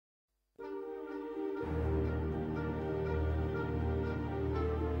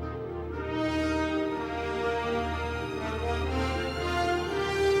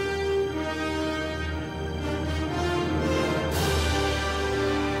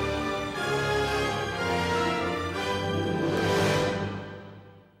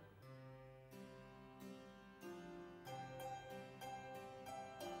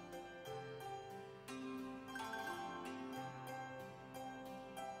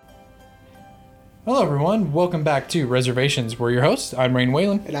Hello, everyone. Welcome back to Reservations. We're your hosts. I'm Rain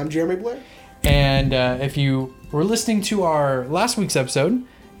Whalen. And I'm Jeremy Blair. And if you were listening to our last week's episode,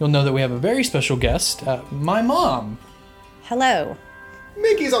 you'll know that we have a very special guest, my mom. Hello.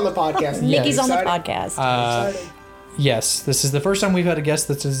 Mickey's on the podcast. Mickey's on the Exciting. podcast. Exciting. Yes, this is the first time we've had a guest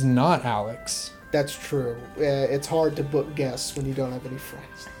that is not Alex. That's true. It's hard to book guests when you don't have any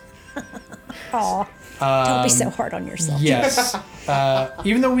friends. Aw. Don't be so hard on yourself. Yes.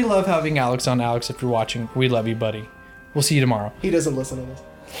 Even though we love having Alex on, Alex, if you're watching, we love you, buddy. We'll see you tomorrow. He doesn't listen to this.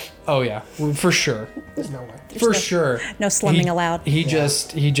 Oh, yeah. For sure. There's no way. For sure. No slumming allowed. He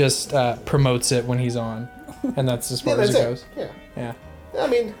just promotes it when he's on. And that's as far as it goes. Yeah. Yeah. I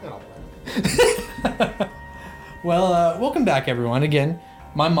mean, I don't know. Well, welcome back, everyone. Again,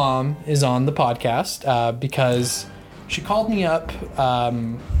 my mom is on the podcast because she called me up.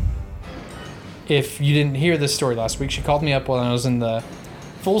 If you didn't hear this story last week, she called me up while I was in the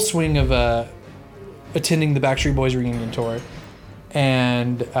full swing of attending the Backstreet Boys reunion tour.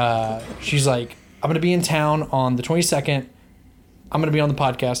 And she's like, I'm going to be in town on the 22nd. I'm going to be on the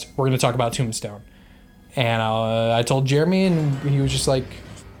podcast. We're going to talk about Tombstone. And I told Jeremy, and he was just like,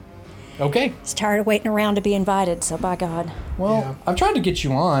 okay. He's tired of waiting around to be invited, so by God. Well, Yeah. I've tried to get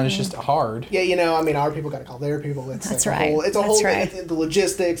you on. It's just hard. Yeah, I mean, our people got to call their people. That's right. It's a That's whole right. the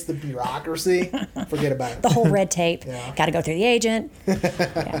logistics, the bureaucracy. Forget about it. The whole red tape. Yeah. Got to go through the agent.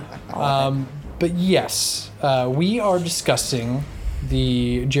 Yeah, all of it. But yes, we are discussing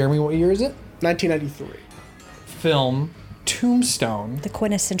the, Jeremy, what year is it? 1993. Film Tombstone. The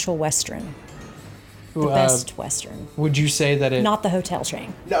quintessential Western. The Ooh, best Western. Would you say that it... Not the hotel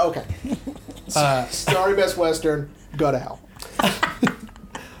chain. No, okay. Sorry, Best Western. Go to hell.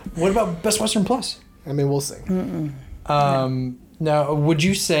 What about Best Western Plus? I mean, we'll see. Now, would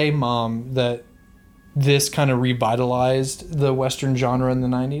you say, Mom, that this kind of revitalized the Western genre in the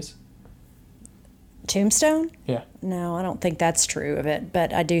 90s? Tombstone? Yeah. No, I don't think that's true of it.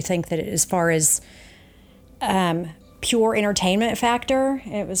 But I do think that as far as pure entertainment factor,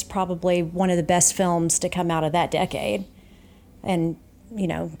 it was probably one of the best films to come out of that decade. And, you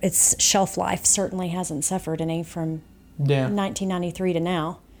know, its shelf life certainly hasn't suffered any from Yeah. 1993 to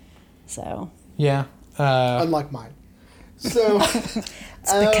now. So Yeah. Unlike mine. So...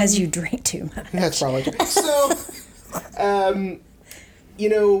 it's because you drink too much. That's probably true. So,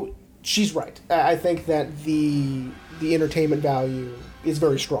 she's right. I think that the entertainment value is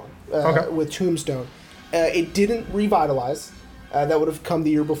very strong with Tombstone. It didn't revitalize. That would have come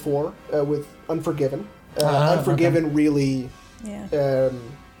the year before with Unforgiven. Unforgiven really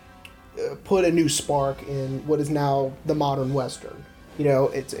put a new spark in what is now the modern Western. You know,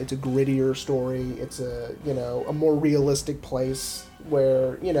 it's a grittier story. It's a more realistic place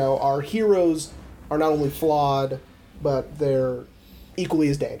where, our heroes are not only flawed, but they're equally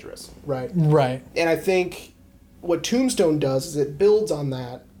as dangerous, right? Right. And I think what Tombstone does is it builds on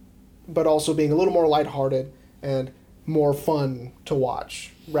that, but also being a little more lighthearted and more fun to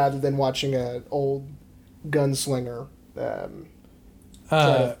watch, rather than watching an old gunslinger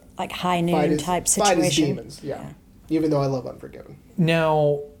Like high noon type fight his situation. demons. Yeah. Even though I love Unforgiven.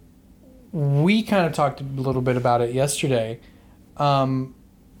 Now, we kind of talked a little bit about it yesterday.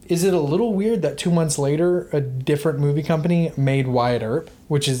 Is it a little weird that 2 months later, a different movie company made Wyatt Earp,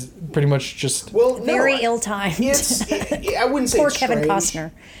 which is pretty much just... Well, no, Very ill-timed. I wouldn't say Poor it's Kevin strange.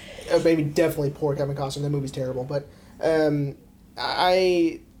 Costner. Maybe definitely poor Kevin Costner. That movie's terrible. But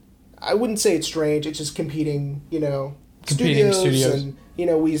I wouldn't say it's strange. It's just competing studios. And,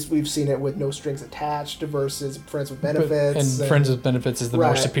 we've seen it with No Strings Attached versus Friends with Benefits. And Friends with Benefits is the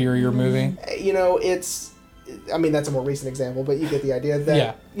more superior movie. That's a more recent example, but you get the idea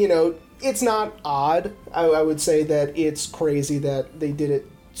that, it's not odd. I would say that it's crazy that they did it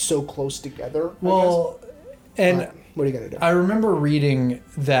so close together. Well, and what are you going to do? I remember reading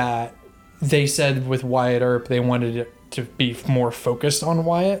that they said with Wyatt Earp, they wanted it to be more focused on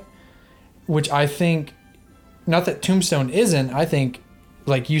Wyatt, which I think, not that Tombstone isn't, I think,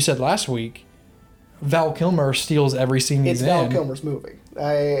 like you said last week, Val Kilmer steals every scene he's in. It's Val Kilmer's movie.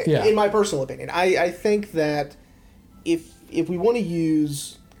 In my personal opinion. I think that if we want to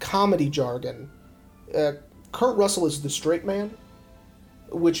use comedy jargon, Kurt Russell is the straight man,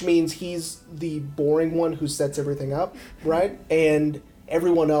 which means he's the boring one who sets everything up, right? And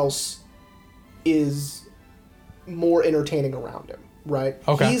everyone else is more entertaining around him, right?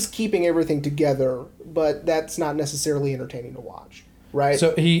 Okay. He's keeping everything together, but that's not necessarily entertaining to watch, right?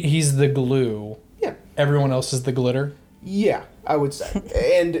 So he's the glue. Yeah. Everyone else is the glitter. Yeah, I would say.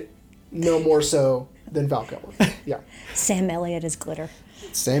 And no more so than Val Kilmer. Yeah. Sam Elliott is glitter.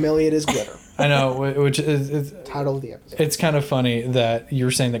 Sam Elliott is glitter. I know, which is Title of the episode. It's kind of funny that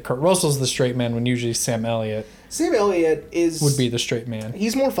you're saying that Kurt Russell's the straight man when usually Sam Elliott would be the straight man.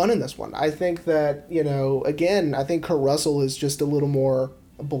 He's more fun in this one. I think that, again, I think Kurt Russell is just a little more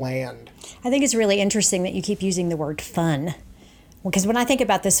bland. I think it's really interesting that you keep using the word fun. Because when I think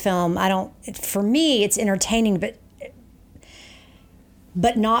about this film, for me, it's entertaining,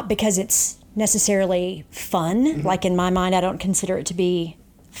 but not because it's necessarily fun. Mm-hmm. Like in my mind, I don't consider it to be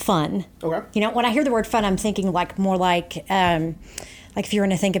fun. Okay. When I hear the word fun, I'm thinking more like if you're going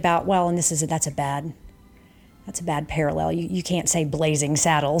to think about, well, and that's a bad parallel. You can't say Blazing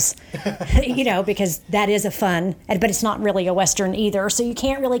Saddles, because that is a fun, but it's not really a Western either. So you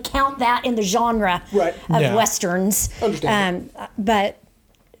can't really count that in the genre of Westerns. Understandable. But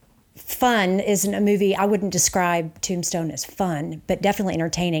fun isn't a movie. I wouldn't describe Tombstone as fun, but definitely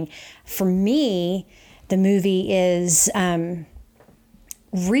entertaining. For me, the movie is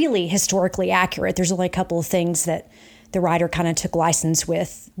really historically accurate. There's only a couple of things that the writer kind of took license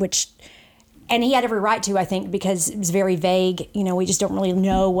with, and he had every right to, I think, because it was very vague. We just don't really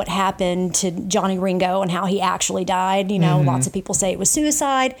know what happened to Johnny Ringo and how he actually died. Mm-hmm. Lots of people say it was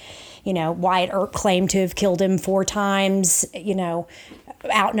suicide. Wyatt Earp claimed to have killed him 4 times,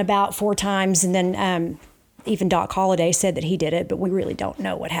 out and about 4 times. And then even Doc Holliday said that he did it, but we really don't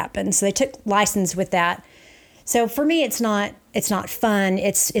know what happened. So they took license with that. So for me, it's not fun.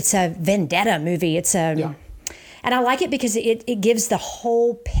 It's a vendetta movie. And I like it because it gives the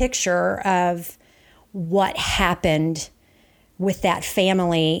whole picture of what happened with that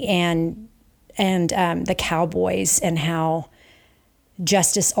family and the Cowboys and how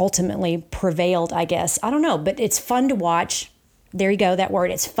justice ultimately prevailed, I guess. I don't know, but it's fun to watch. There you go, that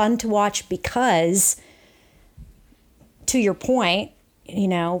word. It's fun to watch because, to your point,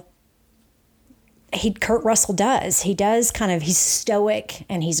 Kurt Russell does. He does he's stoic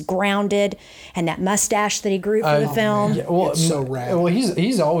and he's grounded, and that mustache that he grew for the film. Yeah, well, it's so rad. Well,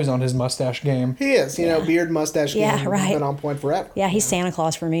 he's always on his mustache game. He is, beard, mustache game. Yeah, right. He's been on point forever. Yeah, he's Santa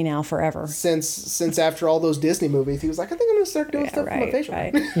Claus for me now, forever. Since after all those Disney movies, he was like, I think I'm going to start doing stuff for my facial.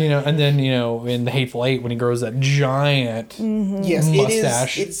 Right. And then, in The Hateful Eight, when he grows that giant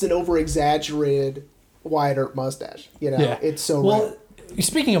mustache. It's an over-exaggerated Wyatt Earp mustache. It's so rad.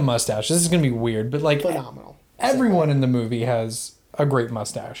 Speaking of mustache, this is going to be weird, but phenomenal. Everyone in the movie has a great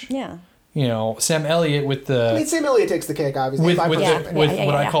mustache. Yeah. Sam Elliott with the... Sam Elliott takes the cake, obviously. With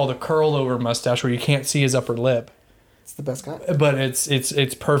what I call the curl-over mustache, where you can't see his upper lip. It's the best kind. But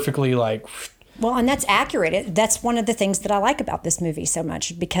it's perfectly Well, and that's accurate. That's one of the things that I like about this movie so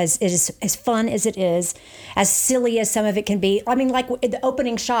much, because it is as fun as it is, as silly as some of it can be. I mean, like the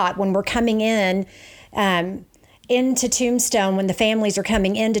opening shot when we're coming in... into Tombstone, when the families are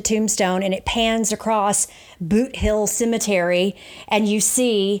coming into Tombstone, and it pans across Boot Hill Cemetery, and you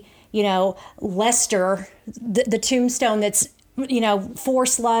see, Lester, the tombstone that's, 4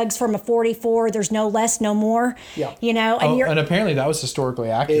 slugs from a 44. There's no less, no more. Yeah. And apparently that was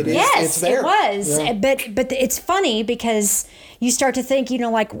historically accurate. Yes, it was. Yeah. But it's funny because you start to think,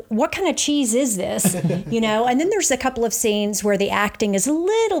 what kind of cheese is this? And then there's a couple of scenes where the acting is a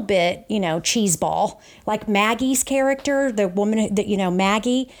little bit, cheese ball. Like Maggie's character, the woman that,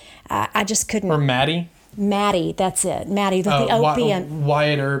 Maggie, I just couldn't. Or Maddie? Maddie, that's it. Maddie, the opium.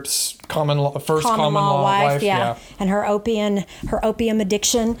 Wyatt Earp's common law wife. Yeah. And her opium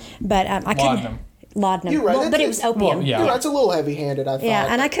addiction. But I couldn't. Laudanum. You're right. Well, but it was opium. Well, yeah. It's a little heavy-handed, I thought. Yeah,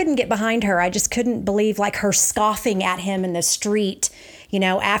 and I couldn't get behind her. I just couldn't believe her scoffing at him in the street,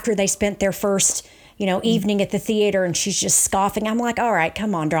 after they spent their first, evening at the theater, and she's just scoffing. I'm like, all right,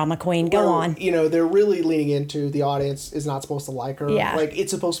 come on, drama queen, go on. They're really leaning into the audience is not supposed to like her. Yeah. It's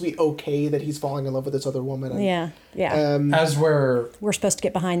supposed to be okay that he's falling in love with this other woman. And, yeah. As we're supposed to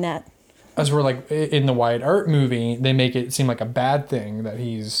get behind that. As we're in the Wyatt Earp movie, they make it seem like a bad thing that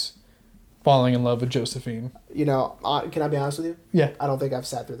he's falling in love with Josephine. Can I be honest with you? Yeah. I don't think I've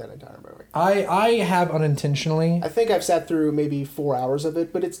sat through that entire movie. I have unintentionally. I think I've sat through maybe 4 hours of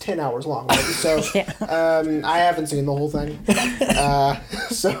it, but it's 10 hours long. Right? So I haven't seen the whole thing.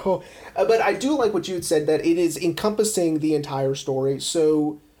 But I do like what you had said, that it is encompassing the entire story.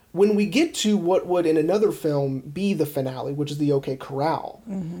 So when we get to what would in another film be the finale, which is the OK Corral,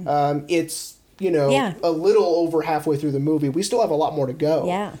 it's... a little over halfway through the movie. We still have a lot more to go.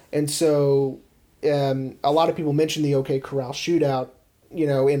 Yeah. And so a lot of people mention the OK Corral shootout,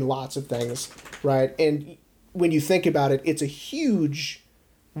 in lots of things, right? And when you think about it, it's a huge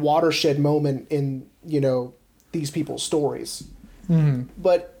watershed moment in, these people's stories. Mm-hmm.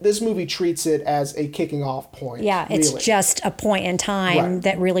 But this movie treats it as a kicking off point. Yeah, it's just a point in time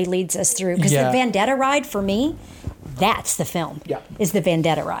that really leads us through. Because the Vendetta ride, for me, That's the film. Yeah. Is the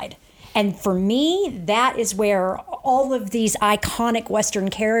Vendetta ride. And for me, that is where all of these iconic Western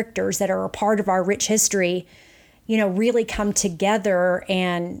characters that are a part of our rich history, really come together.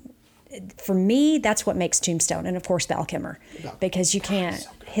 And for me, that's what makes Tombstone. And of course, Val Kilmer, because you can't,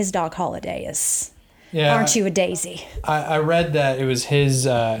 his Doc Holliday is, aren't you a daisy? I read that it was his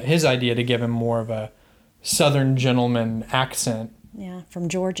idea to give him more of a Southern gentleman accent. Yeah, from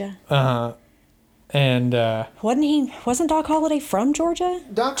Georgia. And wasn't Doc Holliday from Georgia?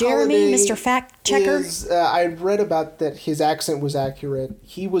 Doc Jeremy, Holliday Mr. Fact Checker. I read about that his accent was accurate.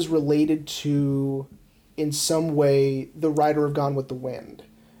 He was related to, in some way, the writer of Gone with the Wind.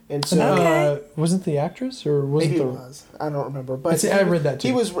 And so wasn't the actress or wasn't maybe it was? I don't remember. But I read that too.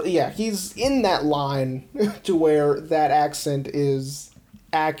 He was he's in that line to where that accent is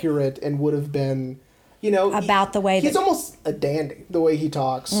accurate and would have been about the way he's almost a dandy, the way he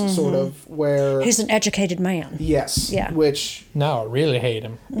talks, sort of, where he's an educated man. Yes. Yeah. Which now I really hate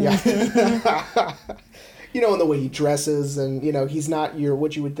him. Yeah. And the way he dresses, and he's not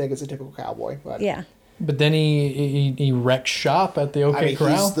what you would think is a typical cowboy. But yeah. But then he wrecks shop at the OK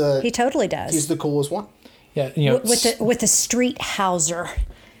Corral. He totally does. He's the coolest one. Yeah, with the street houser.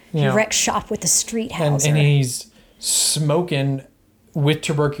 He wrecks shop with the street houser. And he's smoking with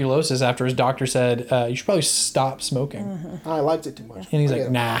tuberculosis after his doctor said, you should probably stop smoking. Mm-hmm. I liked it too much. And he's like,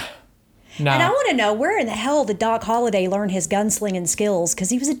 nah. And I want to know, where in the hell did Doc Holliday learn his gunslinging skills? Because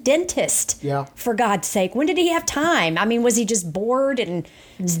he was a dentist. Yeah. For God's sake. When did he have time? I mean, was he just bored and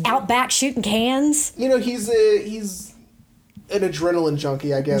out back shooting cans? He's an adrenaline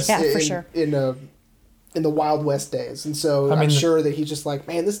junkie, I guess. Yeah, for sure. In the Wild West days. And so I'm sure that he's just like,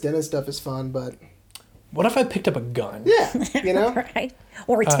 man, this dentist stuff is fun, but... What if I picked up a gun? Yeah, Right.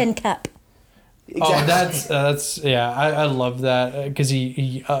 Or a tin cup. Exactly. Oh, I love that because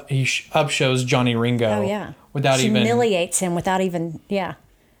he upshows Johnny Ringo. Oh yeah. Humiliates him without even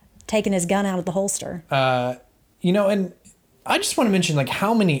taking his gun out of the holster. And I just want to mention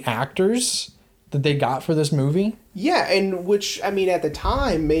how many actors that they got for this movie. Yeah, and which at the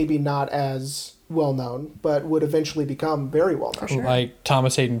time maybe not as well known, but would eventually become very well known. Sure. Like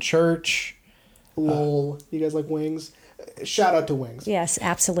Thomas Hayden Church. Lol. You guys like Wings? Shout out to Wings. Yes,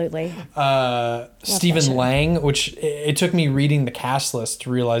 absolutely. Stephen Lang, which it took me reading the cast list to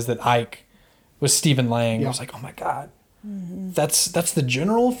realize that Ike was Stephen Lang. Yeah. I was like, oh my God. Mm-hmm. That's the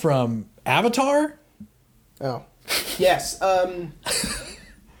general from Avatar? Oh. Yes.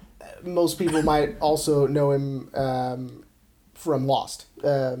 Most people might also know him from Lost.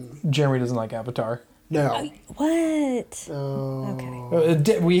 Jeremy doesn't like Avatar. No. What?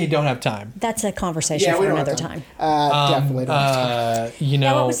 Okay. We don't have time. That's a conversation for another time. Definitely don't have time.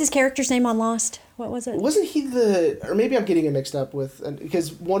 What was his character's name on Lost? What was it? Wasn't he or maybe I'm getting it mixed up with,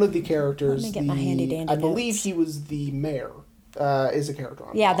 because one of the characters, Let me get my handy dandy I believe he was the mayor, is a character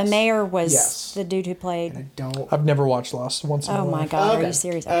on Lost. The mayor was the dude who played. And I've never watched Lost once in a while. Oh my God, are you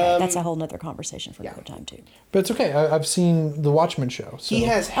serious? Okay. That's a whole nother conversation for another time too. But it's okay. I've seen the Watchmen show. So. He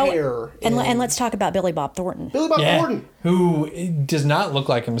has hair. And let's talk about Billy Bob Thornton. Billy Bob Thornton. Who does not look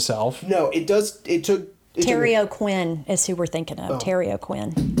like himself. No, it does. Terry O'Quinn is who we're thinking of. Terry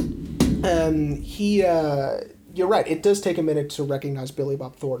O'Quinn. You're right. It does take a minute to recognize Billy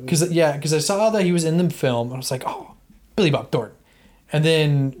Bob Thornton. Because I saw that he was in the film, and I was like, oh, Billy Bob Thornton. And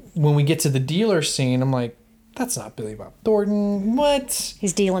then when we get to the dealer scene, I'm like, that's not Billy Bob Thornton. What?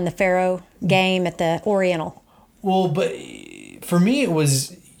 He's dealing the Faro game at the Oriental. Well, but for me,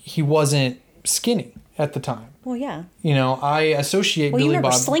 he wasn't skinny at the time. Well, yeah. I associate Billy Bob. Well, you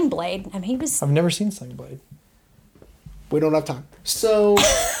remember Sling Blade? I mean, he was. I've never seen Sling Blade. We don't have time. So.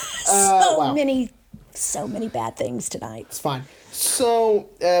 So many bad things tonight. It's fine. So,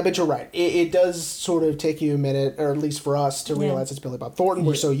 but you're right. It does sort of take you a minute, or at least for us, to realize it's Billy Bob Thornton.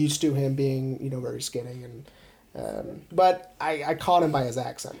 We're so used to him being, very skinny, and but I caught him by his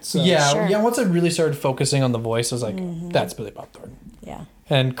accent. So. Yeah. Once I really started focusing on the voice, I was like, that's Billy Bob Thornton. Yeah.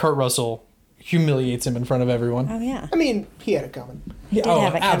 And Kurt Russell humiliates him in front of everyone. Oh yeah. I mean, he had it coming. He did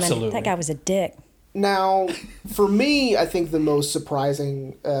have it coming. Absolutely. That guy was a dick. Now, for me, I think the most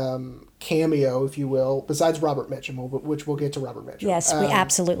surprising cameo, if you will, besides Robert Mitchum, which we'll get to Robert Mitchum. Yes, we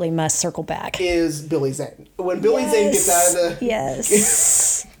absolutely must circle back. Is Billy Zane. When Billy Zane gets out of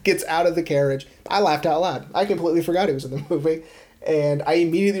the gets out of the carriage, I laughed out loud. I completely forgot he was in the movie, and I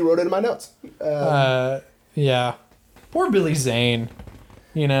immediately wrote it in my notes. Yeah, poor Billy Zane.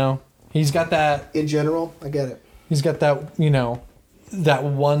 He's got that. In general, I get it. He's got that. That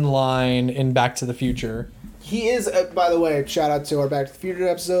one line in Back to the Future. He is, by the way, shout out to our Back to the Future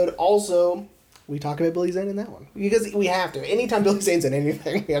episode. Also, we talk about Billy Zane in that one. Because we have to. Anytime Billy Zane's in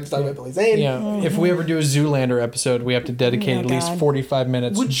anything, we have to talk about Billy Zane. Yeah. If we ever do a Zoolander episode, we have to dedicate at least 45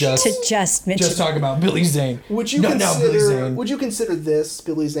 minutes to just mention talk about Billy Zane. Would you consider this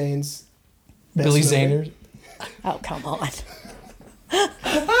Billy Zane's best Billy movie? Zaner? Oh, come on.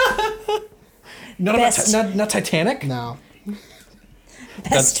 Not Titanic? No.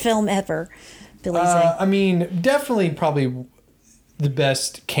 Best film ever. Billy Zane. I mean, definitely probably the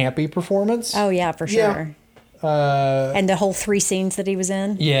best campy performance. Oh, yeah, for sure. And the whole 3 scenes that he was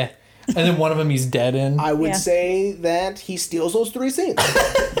in. Yeah. And then one of them he's dead in. I would say that he steals those 3 scenes.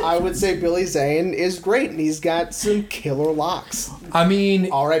 I would say Billy Zane is great, and he's got some killer locks. I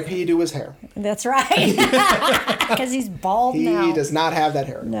mean... R.I.P. to his hair. That's right. Because he's bald now. He does not have that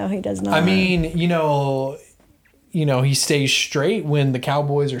hair. No, he does not. I mean, he stays straight when the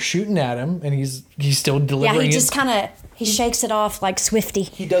Cowboys are shooting at him, and he's still delivering. Yeah, he just kind of he shakes it off like Swifty.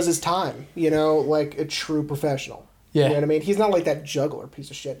 He does his time, like a true professional. Yeah. You know what I mean? He's not like that juggler piece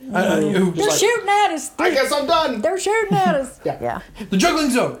of shit. They're shooting at us. I guess I'm done. They're shooting at us. Yeah. The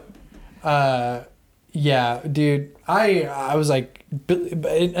juggling's over. Yeah, dude. I was like,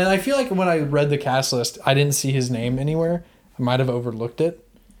 and I feel like when I read the cast list, I didn't see his name anywhere. I might have overlooked it.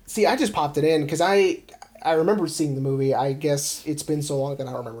 See, I just popped it in because I remember seeing the movie. I guess it's been so long that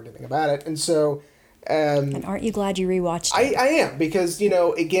I don't remember anything about it. And so... and aren't you glad you rewatched it? I am, because,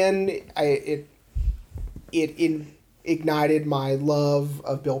 again, it ignited my love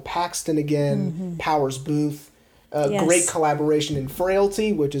of Bill Paxton again, Powers Booth, Yes. great collaboration in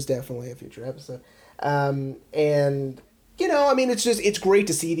Frailty, which is definitely a future episode. And, it's great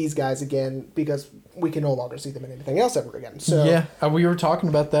to see these guys again because we can no longer see them in anything else ever again. So yeah, we were talking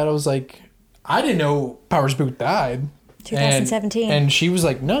about that. I was like, I didn't know Powers Booth died. 2017. And she was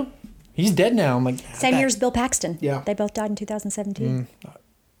like, no, he's dead now. I'm like, Same year as Bill Paxton. Yeah. They both died in 2017.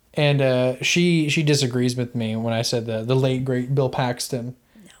 And she disagrees with me when I said the late great Bill Paxton,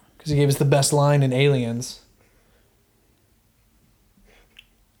 because he gave us the best line in Aliens.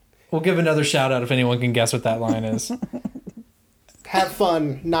 We'll give another shout out if anyone can guess what that line is. have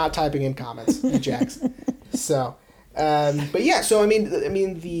fun not typing in comments, you jacks. So, but yeah, so I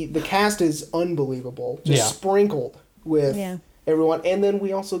mean, the cast is unbelievable, just sprinkled with everyone, and then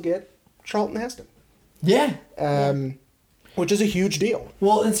we also get Charlton Heston. Yeah. Which is a huge deal.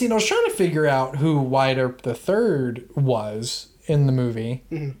 Well, and I was trying to figure out who Wyatt Earp III was in the movie,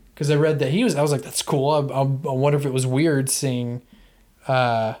 because I read that he was. I was like, that's cool. I wonder if it was weird seeing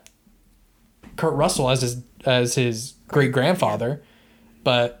Kurt Russell as his great grandfather,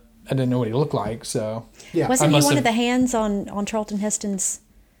 but I didn't know what he looked like. So yeah, wasn't he one of the hands on Charlton Heston's?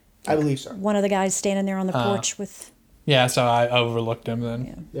 I believe so. One of the guys standing there on the porch with. Yeah, so I overlooked him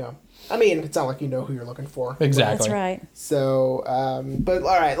then. Yeah. I mean, it's not like you know who you're looking for. Exactly. That's right. So, but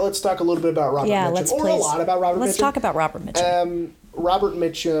all right, let's talk a little bit about Robert Mitchum. Let's a lot about Robert Mitchum. Let's talk about Robert Mitchum. Robert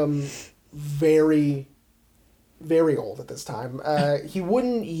Mitchum, very, very old at this time. He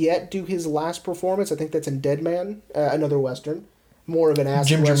wouldn't yet do his last performance. I think that's in Dead Man, another Western. More of an acid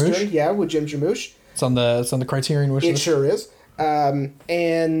Jim Western. Jarmusch? Yeah, with Jim Jarmusch. It's on the Criterion wish It list. sure is.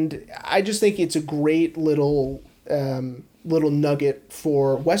 And I just think it's a great little nugget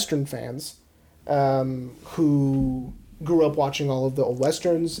for Western fans who grew up watching all of the old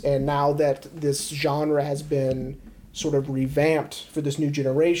Westerns, and now that this genre has been sort of revamped for this new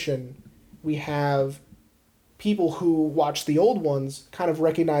generation, we have people who watch the old ones kind of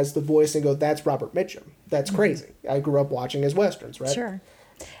recognize the voice and go, that's Robert Mitchum. That's crazy. I grew up watching his Westerns, right? Sure.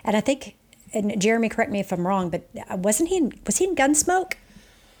 And I think, and Jeremy, correct me if I'm wrong, but was he in Gunsmoke?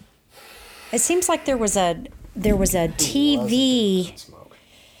 It seems like there was a TV.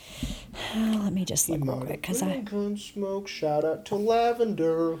 Let me just look real quick because Gunsmoke. Shout out to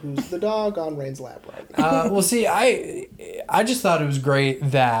Lavender, who's the dog on Rain's lap right now. Well, see, I just thought it was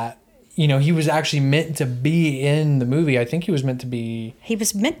great that he was actually meant to be in the movie. I think he was meant to be.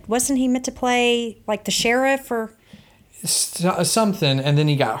 Wasn't he meant to play like the sheriff or something, and then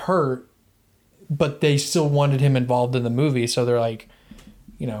he got hurt, but they still wanted him involved in the movie. So they're like,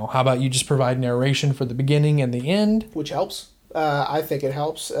 how about you just provide narration for the beginning and the end? Which helps. I think it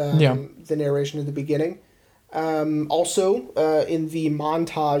helps. The narration at the beginning. Also, in the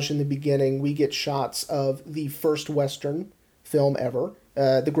montage in the beginning, we get shots of the first Western film ever,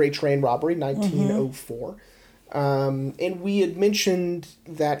 The Great Train Robbery, 1904. And we had mentioned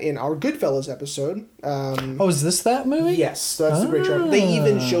that in our Goodfellas episode. Is this that movie? Yes, so that's The Great Train. They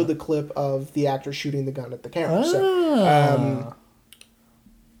even showed the clip of the actor shooting the gun at the camera. So,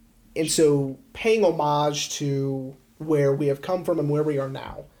 and so paying homage to where we have come from and where we are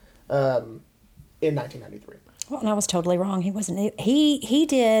now in 1993. Well, and I was totally wrong. He wasn't. He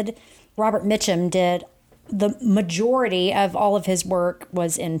did. Robert Mitchum did the majority of all of his work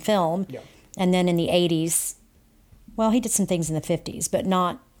was in film, and then in the 80s. Well, he did some things in the 50s, but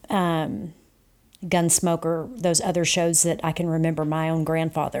not Gunsmoker. Those other shows that I can remember my own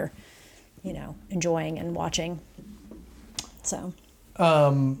grandfather, enjoying and watching. So.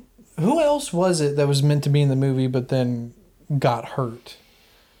 Who else was it that was meant to be in the movie but then got hurt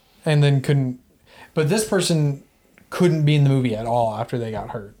and then couldn't? But this person couldn't be in the movie at all after they got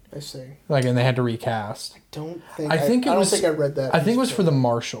hurt. I see. And they had to recast. I don't think I read that. I think it was for the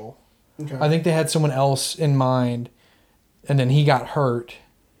Marshal. Okay. I think they had someone else in mind, and then he got hurt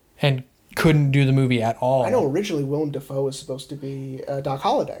and couldn't do the movie at all. I know originally Willem Dafoe was supposed to be Doc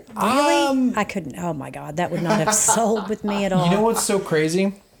Holliday. Really? I couldn't. Oh my God, that would not have sold with me at all. You know what's so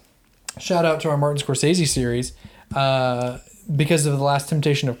crazy? Shout out to our Martin Scorsese series. Because of The Last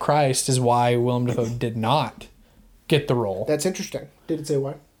Temptation of Christ is why Willem Dafoe did not get the role. That's interesting. Did it say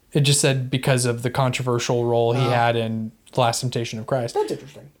why? It just said because of the controversial role he had in The Last Temptation of Christ. That's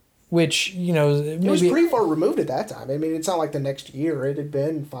interesting. Which, maybe... It was pretty far removed at that time. I mean, it's not like the next year. It had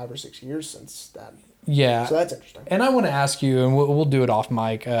been 5 or 6 years since that. Yeah. So that's interesting. And I want to ask you, and we'll do it off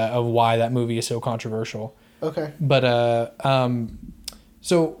mic, of why that movie is so controversial. Okay. But,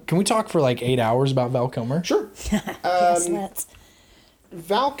 so can we talk for like 8 hours about Val Kilmer? Sure. Yes, let's.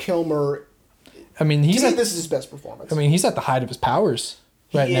 Val Kilmer... I mean, this is his best performance. I mean, he's at the height of his powers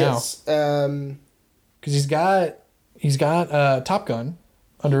now. He is. Because he's got Top Gun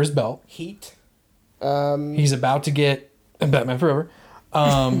under his belt. Heat. He's about to get Batman Forever.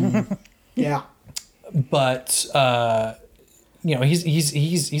 Yeah. But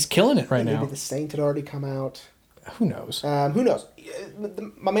he's killing it right now. Maybe The Saint had already come out. Who knows? Who knows?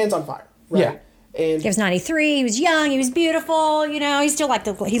 My man's on fire. Right? Yeah. And He was 93. He was young. He was beautiful. He's still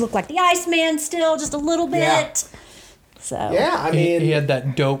he looked like the Iceman still, just a little bit. Yeah. So yeah, I mean, he had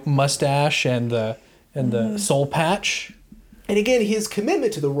that dope mustache and the soul patch. And again, his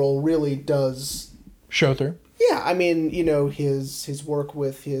commitment to the role really does show through. Yeah, I mean, his work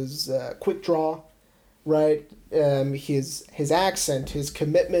with his quick draw, right? His accent, his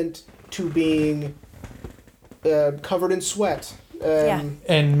commitment to being covered in sweat.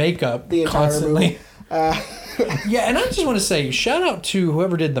 And makeup the entire constantly. Movie. Yeah, and I just want to say, shout out to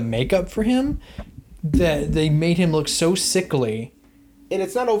whoever did the makeup for him. That they made him look so sickly. And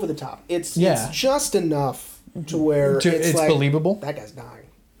it's not over the top. It's just enough to where it's like, believable. That guy's dying.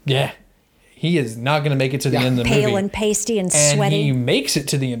 Yeah. He is not going to make it to the end of the movie. Pale and pasty and sweaty. And he makes it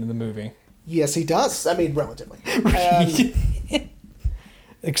to the end of the movie. Yes, he does. I mean, relatively.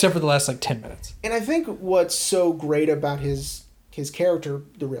 Except for the last 10 minutes. And I think what's so great about his character,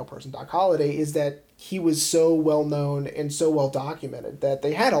 the real person, Doc Holliday, is that he was so well known and so well documented that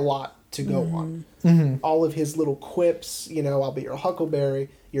they had a lot to go on. Mm-hmm. All of his little quips, I'll be your Huckleberry,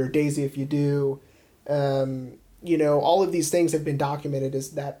 you're a Daisy if you do. All of these things have been documented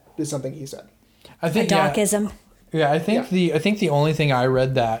as that is something he said. I think a Docism. Yeah, I think the only thing I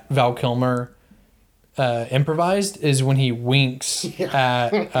read that Val Kilmer improvised is when he winks at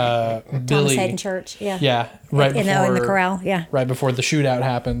Billy. Thomas Hayden Church. Yeah. Yeah, right in before the corral. Yeah. Right before the shootout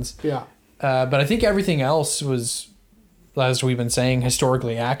happens. Yeah. But I think everything else was, as we've been saying,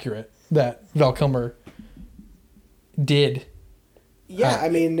 historically accurate that Val Kilmer did. Yeah, I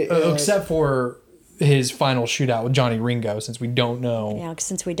mean, except for his final shootout with Johnny Ringo, since we don't know. Yeah,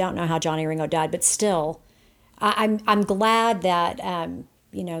 since we don't know how Johnny Ringo died, but still, I'm glad that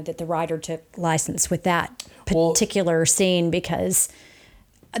that the writer took license with that particular scene, because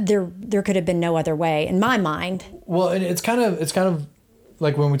there could have been no other way in my mind. Well, and it's kind of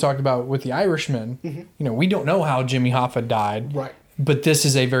like when we talked about with the Irishman. Mm-hmm. We don't know how Jimmy Hoffa died, right? But this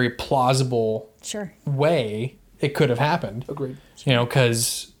is a very plausible way it could have happened. Agreed.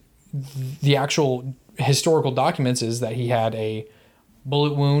 Because the actual historical documents is that he had a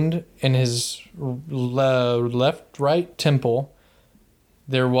bullet wound in his right temple.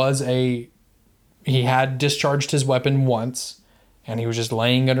 He had discharged his weapon once, and he was just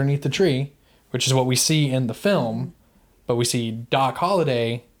laying underneath the tree, which is what we see in the film. But we see Doc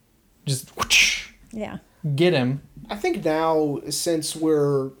Holliday just get him. I think now, since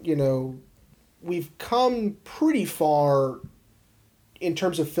we've come pretty far in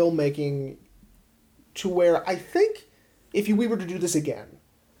terms of filmmaking to where I think if we were to do this again,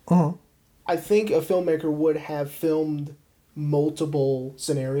 I think a filmmaker would have filmed multiple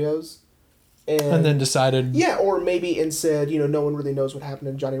scenarios. And then decided... Yeah, or maybe and said, no one really knows what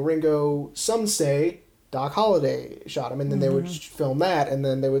happened to Johnny Ringo. Some say Doc Holliday shot him, and then they would film that, and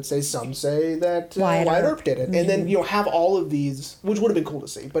then they would say, some say that Wyatt Earp did it. And then, have all of these, which would have been cool to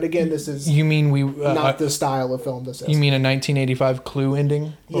see. But again, this is not the style of film this is. You mean a 1985 Clue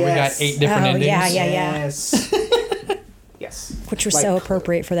ending? Where we got 8 different endings? Yeah. Yes. Yes. Which was so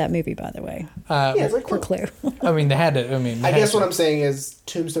appropriate for that movie, by the way. It's like for Clue. I mean, they had to. I guess what I'm saying is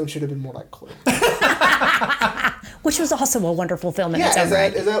Tombstone should have been more like Clue. Which was also a wonderful film in its own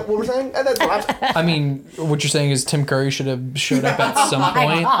right. Is that what we're saying? That's what I'm saying. I mean, what you're saying is Tim Curry should have showed up at some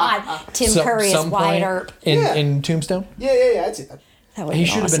point. God. Tim Curry is Wyatt Earp. In Tombstone? Yeah, I'd see that. He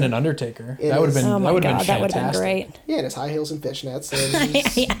should have been an Undertaker. That would have been. Oh that would have been fantastic. That would have been great. Yeah, and his high heels and fishnets.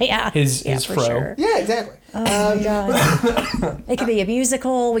 And his fro. Sure. Yeah, exactly. Oh my God. It could be a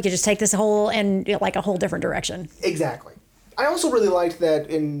musical. We could just take this whole a whole different direction. Exactly. I also really liked that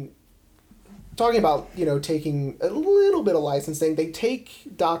in talking about taking a little bit of licensing. They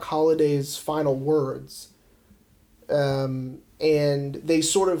take Doc Holliday's final words, and they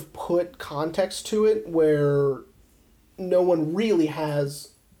sort of put context to it where no one really has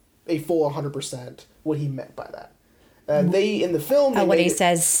a full 100% what he meant by that. They in the film. When he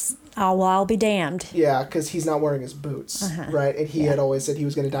says, I'll be damned. Yeah, because he's not wearing his boots, right? And he had always said he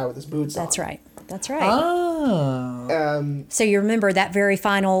was going to die with his boots on. That's right. Oh. So you remember that very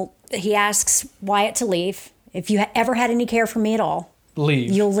final. He asks Wyatt to leave. If you ever had any care for me at all,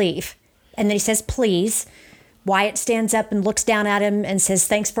 you'll leave. And then he says, please. Wyatt stands up and looks down at him and says,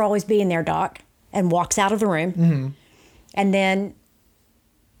 thanks for always being there, Doc, and walks out of the room. Mm-hmm. And then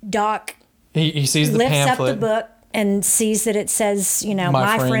Doc he sees the lifts pamphlet. up the book and sees that it says,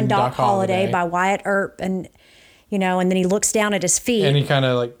 my friend Doc Holliday by Wyatt Earp, and and then he looks down at his feet. And he kind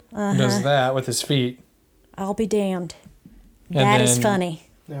of does that with his feet. I'll be damned. That is funny.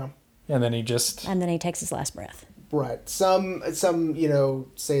 Yeah. And then he just... And then he takes his last breath. Right. Some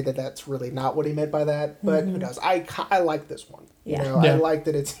say that that's really not what he meant by that, but who knows? I like this one. Yeah. I like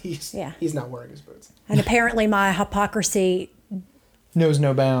that he's not wearing his boots. And apparently my hypocrisy knows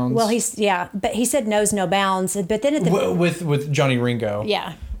no bounds. Well, but he said knows no bounds, but then at the with Johnny Ringo.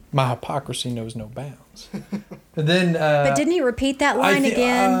 Yeah. My hypocrisy knows no bounds. But then but didn't he repeat that line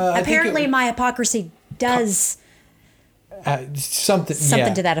again? Apparently my hypocrisy does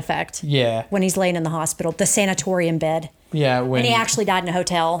something to that effect. Yeah. When he's laying in the hospital, the sanatorium bed. Yeah, and he actually died in a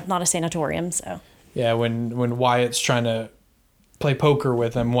hotel, not a sanatorium, so. Yeah, when Wyatt's trying to play poker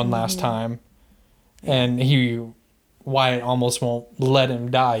with him one last time, and Wyatt almost won't let him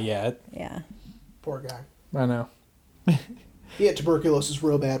die yet. Yeah. Poor guy. I know. He had tuberculosis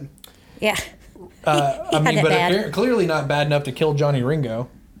real bad. Yeah. Clearly not bad enough to kill Johnny Ringo.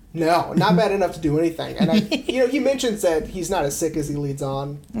 No, not bad enough to do anything. And he mentions that he's not as sick as he leads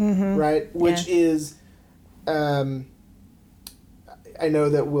on, right? Which is, I know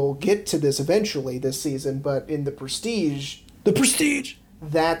that we'll get to this eventually this season, but in The Prestige,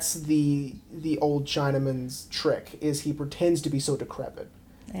 that's the old Chinaman's trick. Is he pretends to be so decrepit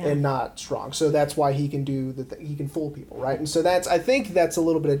and not strong, so that's why he can do he can fool people, right? And so I think that's a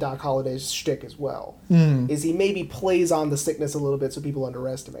little bit of Doc Holliday's shtick as well. Is he maybe plays on the sickness a little bit so people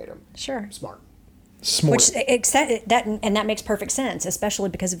underestimate him. Sure. Smart. That makes perfect sense, especially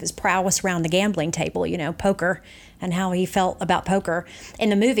because of his prowess around the gambling table, poker, and how he felt about poker. In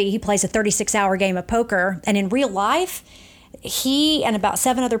the movie, he plays a 36-hour game of poker, and in real life, he and about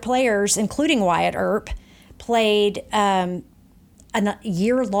 7 other players, including Wyatt Earp, played a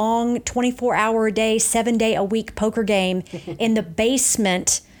year-long, 24-hour-a-day, 7-day-a-week poker game in the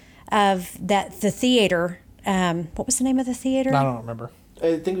basement of the theater. What was the name of the theater? I don't remember.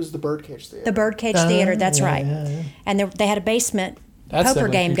 I think it was the Birdcage Theater. The Birdcage Theater, that's right. Yeah. And they had a basement poker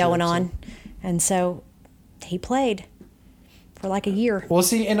game going on. And so he played for like a year. Well,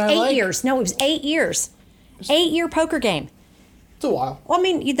 see, and 8 years. No, it was 8 years. 8-year poker game. It's a while. Well, I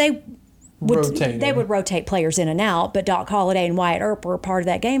mean, they would rotate players in and out, but Doc Holliday and Wyatt Earp were a part of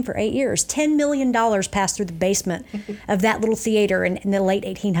that game for 8 years. $10 million passed through the basement of that little theater in the late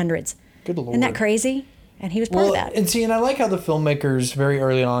 1800s. Good Lord. Isn't that crazy? And he was part of that. And I like how the filmmakers very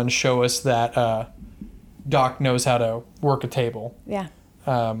early on show us that Doc knows how to work a table. Yeah.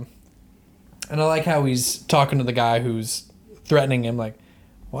 And I like how he's talking to the guy who's threatening him, like,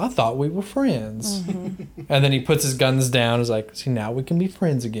 well, I thought we were friends. And then he puts his guns down and is like, see, now we can be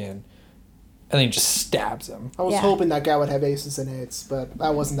friends again. And then he just stabs him. I was hoping that guy would have aces and eights, but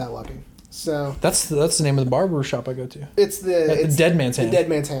I wasn't that lucky. So that's the name of the barber shop I go to. It's the Dead Man's Hand. The Dead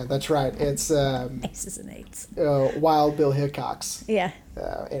Man's Hand. That's right. It's aces and eights. Wild Bill Hickok's. Yeah.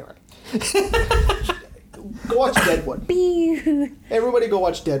 Anyway, go watch Deadwood. Everybody, go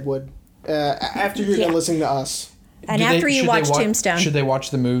watch Deadwood. After you're done listening to us. And after you watch Tombstone, should they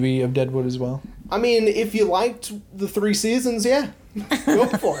watch the movie of Deadwood as well? I mean, if you liked the 3 seasons, yeah, go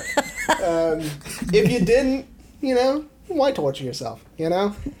for it. If you didn't, why torture yourself,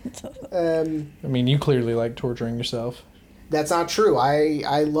 I mean, you clearly like torturing yourself. That's not true.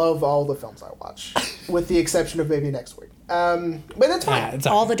 I love all the films I watch, with the exception of maybe next week. But that's fine.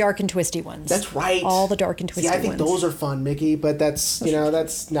 All the dark and twisty ones. That's right. All the dark and twisty ones. I think those are fun, Mickey, but that's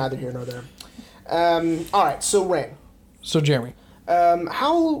neither here nor there. All right, so Rain. So Jeremy.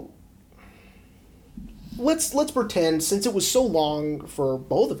 Let's pretend, since it was so long for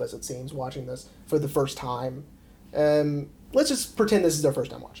both of us, it seems, watching this for the first time, let's just pretend this is our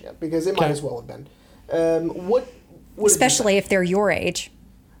first time watching it, because it might as well have been. What Especially if they're your age.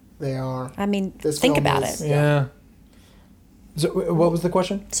 They are. I mean, This think film about is- it. Yeah. So, what was the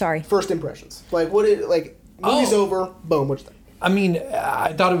question? Sorry. First impressions. Movie's over, boom, what'd you think? I mean,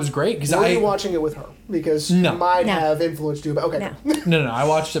 I thought it was great because Were you watching it with her? Because she might No. have influenced you, but okay. No. No, I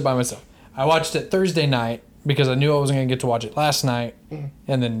watched it by myself. I watched it Thursday night because I knew I wasn't going to get to watch it last night, and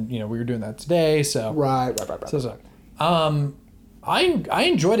then we were doing that today. So Right. I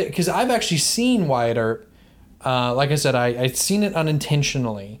enjoyed it because I've actually seen Wyatt Earp. Like I said, I'd seen it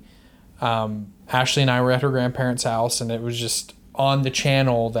unintentionally. Ashley and I were at her grandparents' house, and it was just on the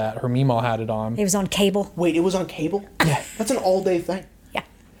channel that her Meemaw had it on. It was on cable. Wait, it was on cable? Yeah. That's an all-day thing. Yeah.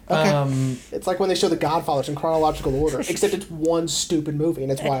 Okay. It's like when they show The Godfathers in chronological order, except it's one stupid movie, and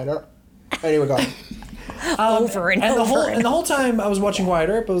it's Wyatt Earp. Anyway, go ahead. Over and over. And the whole time I was watching Wyatt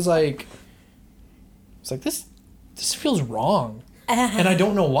Earp, I was like, this feels wrong, and I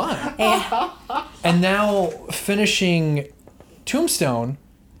don't know why. And now finishing Tombstone,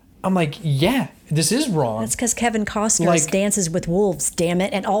 I'm like, yeah, this is wrong. That's because Kevin Costner dances with wolves, damn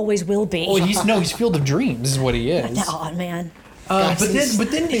it, and always will be. Oh, he's Field of Dreams is what he is. Oh, man. But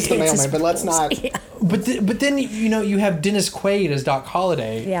then he's the mailman, but let's not. Yeah. But then you have Dennis Quaid as Doc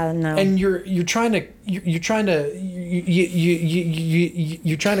Holliday. Yeah, no. And you're trying to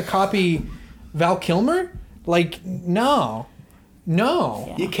copy Val Kilmer? Like, no.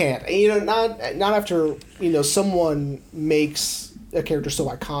 You can't. Not after someone makes a character so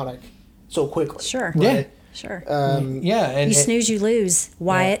iconic so quickly. Sure. Yeah. Right? Sure. Yeah, and you snooze, you lose.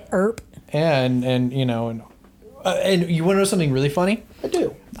 Wyatt Earp. Yeah, and you want to know something really funny? I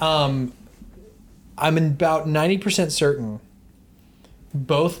do. I'm about 90% certain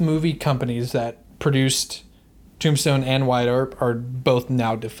both movie companies that produced Tombstone and Wyatt Earp are both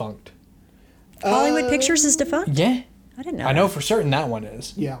now defunct. Hollywood Pictures is defunct? Yeah. I didn't know. I know for certain that one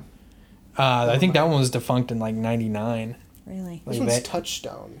is. Yeah. I think that one was defunct in like 99. Really? This one's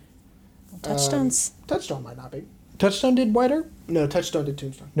Touchstone. Touchstone might not be. Touchstone did Wyatt Earp? No, Touchstone did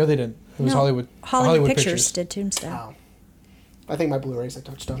Tombstone. No, they didn't. It was No. Hollywood Pictures did Tombstone. Wow. I think my Blu-ray said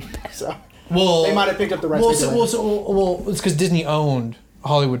Touchstone. So Well, they might have picked up the rights. Well, it's because Disney owned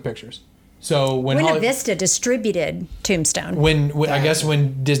Hollywood Pictures. So when Buena Vista distributed Tombstone. when I guess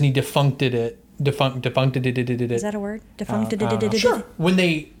when Disney defuncted it. Is that a word? Defuncted. Sure. When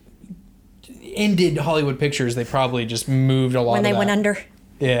they ended Hollywood Pictures, they probably just moved a lot. When they went under.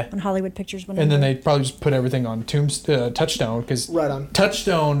 Yeah. When Hollywood Pictures went and under. then they probably just put everything on Touchstone because Right on.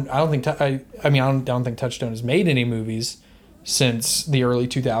 Touchstone. I don't think I don't think Touchstone has made any movies since the early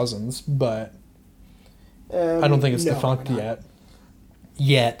 2000s, but I don't think it's defunct yet.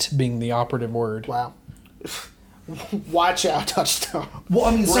 Yet being the operative word. Wow. Watch out, Touchstone. Well,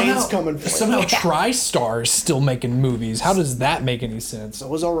 I mean, Rain's coming for you. somehow TriStar's still making movies. How does that make any sense? So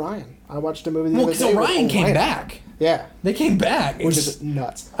was Orion. I watched a movie the Well, other because day. with Orion came back. Yeah. They came back. Which is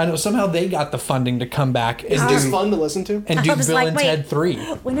nuts. I know somehow they got the funding to come back and Isn't this do fun to listen to? and do I was Bill like, and wait. Ted 3.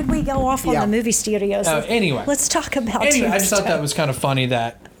 When did we go off on Yeah. the movie studios? Anyway. Let's talk about Anyway, I just thought Tombstone. that was kind of funny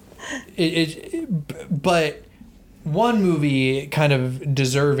that but one movie kind of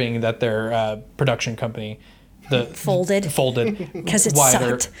deserving that their production company folded because it Wyatt sucked.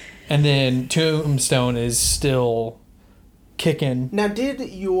 Earp. And then Tombstone is still kicking. Now, did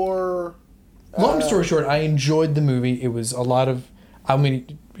your... Long story short, I enjoyed the movie. It was a lot of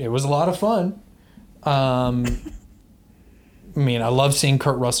fun. I love seeing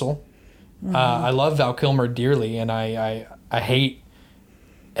Kurt Russell. I love Val Kilmer dearly, and I hate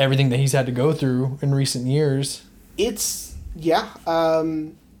everything that he's had to go through in recent years. This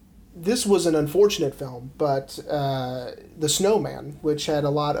was an unfortunate film, but The Snowman, which had a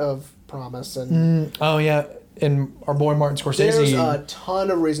lot of promise, and and our boy Martin Scorsese. there's a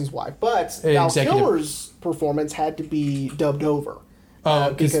ton of reasons why. But Val Kilmer's performance had to be dubbed over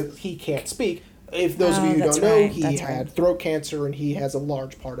because he can't speak. If those of you who don't know, he had throat cancer, and he has a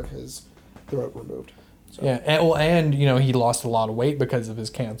large part of his throat removed. So. Yeah, and he lost a lot of weight because of his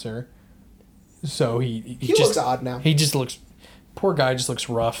cancer. So he looks odd now. He just looks poor guy just looks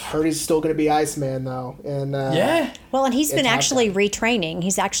rough. Heard he's still going to be Iceman though, and Yeah. Well, and he's been It's actually happening. retraining.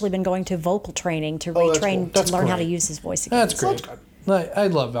 He's actually been going to vocal training to Oh, that's retrain cool. to That's learn how great. to use his voice again. That's great. Sounds I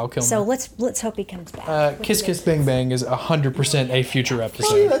love Val Kilmer. So let's hope he comes back. Kiss Kiss Bang Bang is 100% a future Oh, yeah,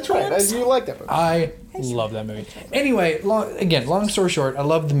 episode. that's right. You like that movie. I love that movie. Anyway, long story short, I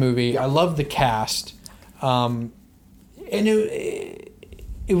love the movie. I love the cast. And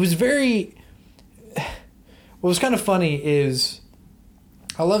it was very... What was kind of funny is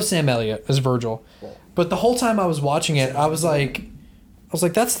I love Sam Elliott as Virgil, but the whole time I was watching it, I was like,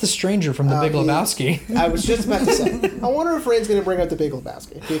 that's the stranger from The Big Lebowski. I was just about to say. I wonder if Rain's going to bring up The Big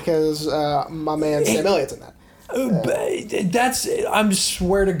Lebowski because my man Sam Elliott's in that. I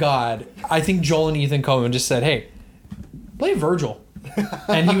swear to God, I think Joel and Ethan Coen just said, "Hey, play Virgil,"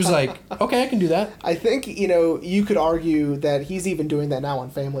 and he was like, "Okay, I can do that." I think you could argue that he's even doing that now on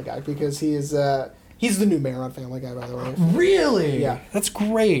Family Guy because he is. He's the new mayor on Family Guy, by the way. Really? Yeah. That's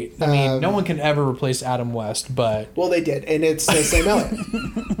great. I mean, no one can ever replace Adam West, but Well, they did, and it's Sam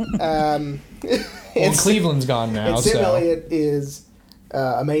Elliott. Cleveland's gone now. And Sam So Elliott is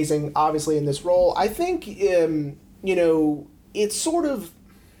amazing, obviously, in this role. I think, it's sort of...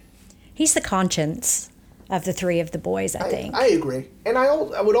 He's the conscience of the three of the boys, I think. I agree. And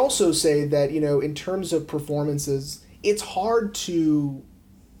I would also say that, in terms of performances, it's hard to,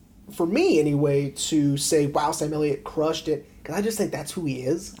 for me anyway, to say, wow, Sam Elliott crushed it. Because I just think that's who he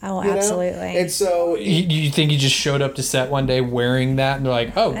is. Oh, you know? absolutely. And so... you think he just showed up to set one day wearing that, and they're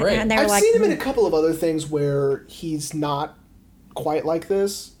like, "Oh, great." And they were I've like, seen him in a couple of other things where he's not quite like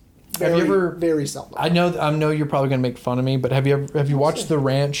this. Have you ever- Very seldom. I know you're probably gonna make fun of me, but have you watched The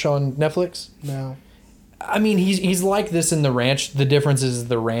Ranch on Netflix? No. I mean, he's like this in The Ranch. The difference is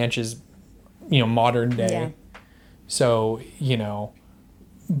The Ranch is, modern day. Yeah. So,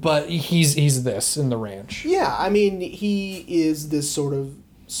 but he's this in The Ranch. Yeah, I mean, he is this sort of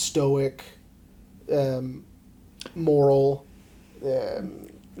stoic, moral,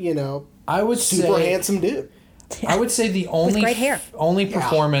 I would super say handsome dude. I would say the only great hair. only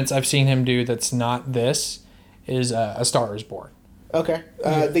performance I've seen him do that's not this is A Star Is Born. Okay.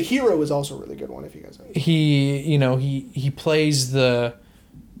 The Hero is also a really good one, if you guys know. He plays the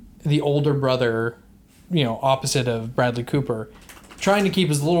older brother, opposite of Bradley Cooper, trying to keep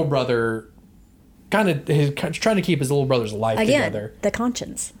his little brother trying to keep his little brother's life again, together. the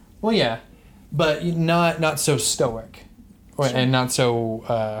conscience. Well, yeah, but not so stoic, and not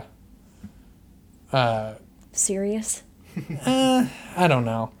so Serious? I don't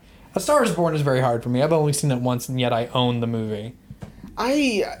know. A Star Is Born is very hard for me. I've only seen it once, and yet I own the movie.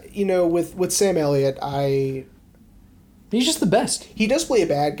 With Sam Elliott, He's just the best. he does play a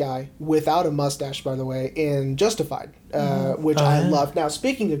bad guy without a mustache, by the way, in Justified, which I love. Now,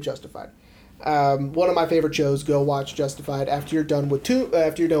 speaking of Justified, one of my favorite shows. Go watch Justified after you're done with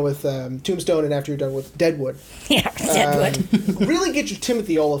Tombstone and after you're done with Deadwood. Yeah, Deadwood. Really get your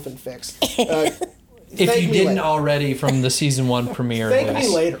Timothy Olyphant fix. If Thank you me didn't later. already from the season 1 premiere. Thank list.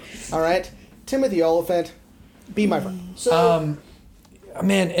 me later. All right, Timothy Olyphant, be my friend. So,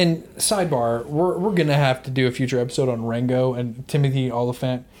 Man, and sidebar, we're gonna have to do a future episode on Rango and Timothy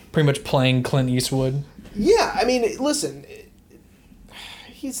Olyphant pretty much playing Clint Eastwood. yeah, I mean, listen,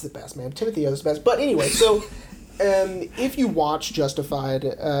 he's the best, man. Timothy is the best. But anyway, so if you watch Justified,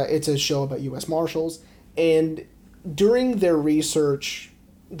 it's a show about U.S. Marshals, and during their research,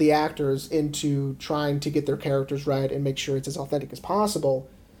 the actors into trying to get their characters right and make sure it's as authentic as possible,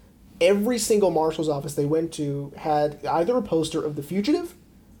 every single marshal's office they went to had either a poster of The Fugitive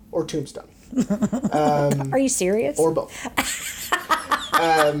or Tombstone. Are you serious? Or both.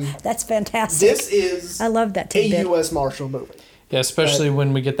 That's fantastic. This is I love that a tidbit. U.S. Marshal movie. Yeah, especially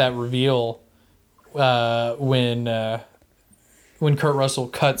when we get that reveal when Kurt Russell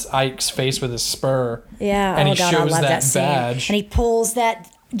cuts Ike's face with his spur. Yeah, and oh he God, I shows love that that scene. badge. And he pulls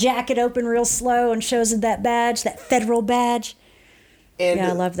that jacket open real slow and shows him that badge, that federal badge. And, Yeah,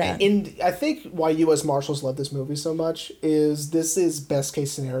 I love that. And I think why U.S. Marshals love this movie so much is this is best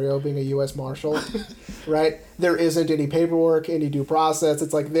case scenario being a U.S. Marshal, right? There isn't any paperwork, any due process.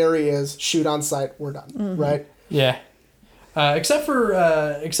 It's like, there he is, shoot on sight, we're done, Mm-hmm. right? Yeah, except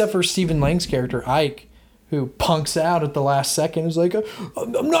for Stephen Lang's character Ike, who punks out at the last second. Is like,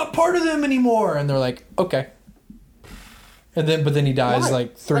 I'm not part of them anymore, and they're like, okay. And then he dies Why?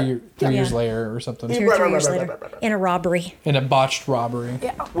 like three Yeah. years later or something 2 or 3 years later, in a robbery. in a botched robbery.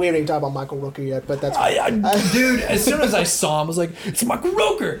 We haven't even talked about Michael Rooker yet, but that's Dude, as soon as I saw him, I was like, it's Michael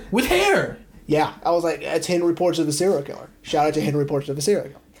Rooker with hair. yeah. I was like, it's Henry Portrait of a Serial Killer. Shout out to Henry Portrait of a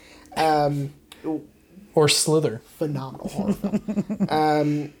Serial Killer. Or Slither. Phenomenal horror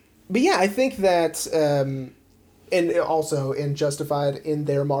film. But yeah, I think that And also in Justified, in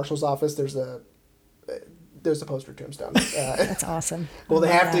their marshal's office, there's a poster tombstone. That's awesome. Well,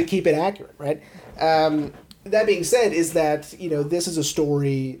 they have to keep it accurate, right? That being said, is that, you know, this is a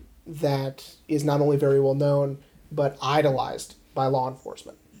story that is not only very well known, but idolized by law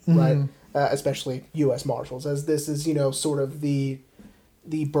enforcement, right? Especially U.S. Marshals, as this is, you know, sort of the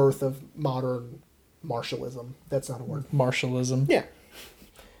birth of modern marshalism. That's not a word. Marshalism. Yeah.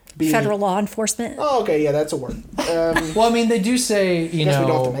 Federal law enforcement. Oh, okay, yeah, that's a word. Well, I mean, they do say, you know, we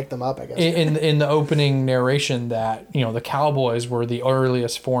don't have to make them up, I guess. in the opening narration that, you know, the cowboys were the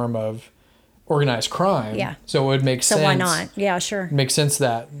earliest form of organized crime. Yeah. So it would make sense. So why not? Yeah, sure. It makes sense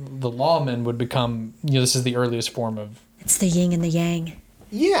that the lawmen would become, you know, this is the earliest form of. It's the yin and the yang.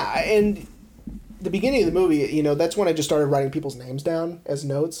 Yeah, and the beginning of the movie, you know, that's when I just started writing people's names down as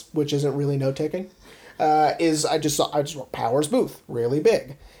notes, which isn't really note taking. I just wrote Powers Booth really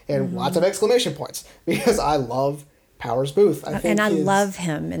big and lots of exclamation points because I love Powers Booth. I love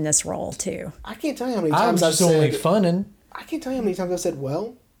him in this role too. I can't tell you how many times I've only said funnin'. I can't tell you how many times I've said,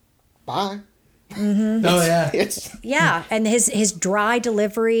 "Well, bye." Oh yeah. Yeah, and his dry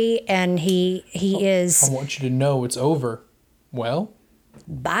delivery, and he is. I want you to know it's over. Well,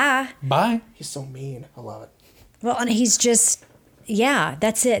 bye. He's so mean. I love it. Well, and he's just, yeah,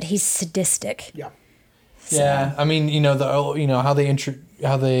 that's it. He's sadistic. Yeah. Yeah, I mean, you know, how they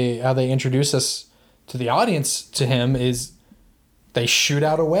introduce us to the audience to him is they shoot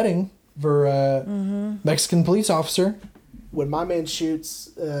out a wedding for a Mexican police officer. When my man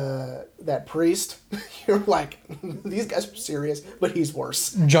shoots that priest, you're like, these guys are serious, but he's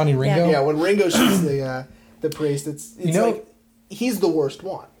worse. Johnny Ringo. Yeah, when Ringo shoots the priest, it's you know, like he's the worst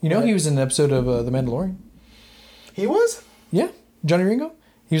one. You know, right? He was in an episode of The Mandalorian. He was? Yeah, Johnny Ringo.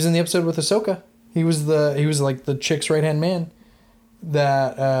 He was in the episode with Ahsoka. He was like the chick's right hand man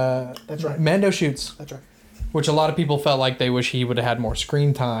that that's right. Mando shoots. That's right. Which a lot of people felt like they wish he would have had more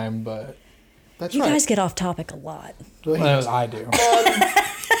screen time, but that's you right. guys get off topic a lot. Well, I do.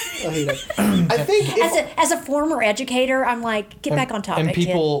 I think as a former educator, I'm like, get back on topic. And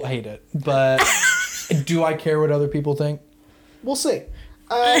people hate it, but do I care what other people think? We'll see.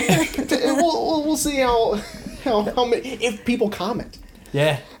 We'll see how many, if people comment.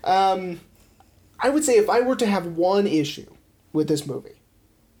 Yeah. I would say if I were to have one issue with this movie,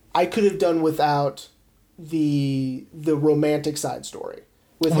 I could have done without the romantic side story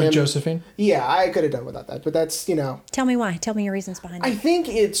with him. Josephine? Yeah, I could have done without that, but that's, you know. Tell me why. Tell me your reasons behind it. I think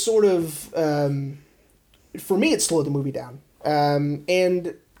it's sort of, for me, it slowed the movie down.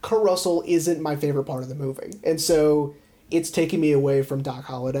 And Kurt Russell isn't my favorite part of the movie. And so it's taken me away from Doc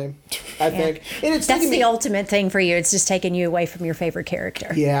Holliday, I think. And that's the ultimate thing for you. It's just taking you away from your favorite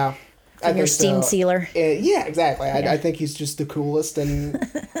character. Yeah. From your steam sealer. Yeah, exactly. I think he's just the coolest. And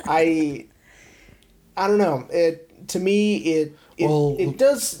I don't know. To me, it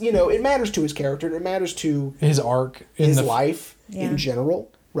does, you know, it matters to his character. It matters to his arc. His life in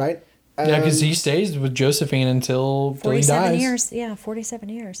general, right? Yeah, because he stays with Josephine until he dies. 47 years. Yeah, 47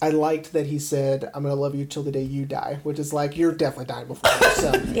 years. I liked that he said, "I'm going to love you till the day you die," which is like, you're definitely dying before me.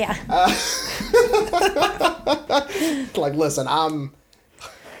 So, yeah. Like, listen, I'm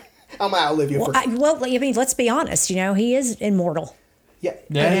going to outlive you. I mean, let's be honest. You know, he is immortal. Yeah.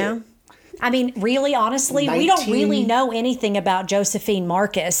 You know? I mean, really, honestly, we don't really know anything about Josephine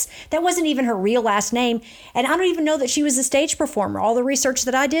Marcus. That wasn't even her real last name. And I don't even know that she was a stage performer. All the research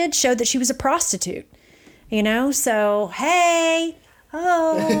that I did showed that she was a prostitute. You know? So, hey.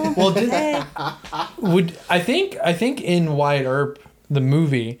 Oh. Well, I think in Wyatt Earp, the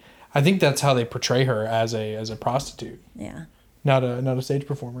movie, I think that's how they portray her, as a prostitute. Yeah. Not a stage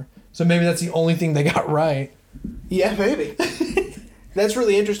performer. So maybe that's the only thing they got right. Yeah, maybe. That's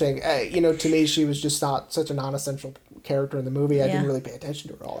really interesting. You know, to me, she was just not such a non-essential character in the movie. I didn't really pay attention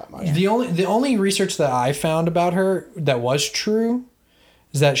to her all that much. Yeah. The only research that I found about her that was true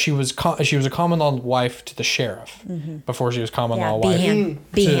is that she was a common law wife to the sheriff before she was common law wife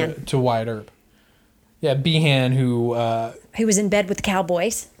to Wyatt Earp. Yeah, Behan, who was in bed with the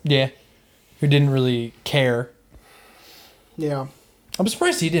cowboys. Yeah, who didn't really care. Yeah, I'm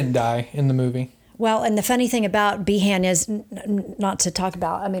surprised he didn't die in the movie. Well, and the funny thing about Behan is, not to talk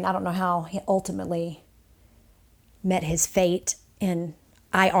about, I mean, I don't know how he ultimately met his fate in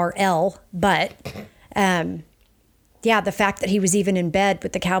IRL, but the fact that he was even in bed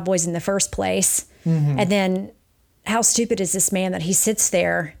with the cowboys in the first place. And then how stupid is this man that he sits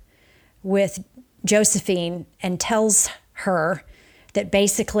there with Josephine and tells her that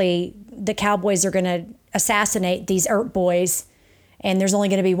basically the cowboys are going to assassinate these Earp boys, and there's only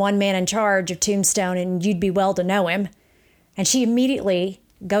going to be one man in charge of Tombstone, and you'd be well to know him. And she immediately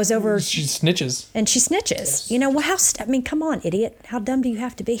goes over. She snitches. And she snitches. Yes. You know, well, come on, idiot. How dumb do you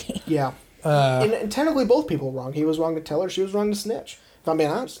have to be? Yeah. And technically both people were wrong. He was wrong to tell her. She was wrong to snitch. If I'm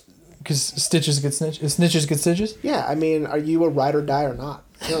being honest. Because stitches get snitches. Snitches get stitches? Yeah, I mean, are you a ride or die or not?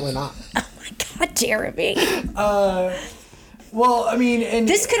 Apparently not. Oh my God, Jeremy. Well, I mean, and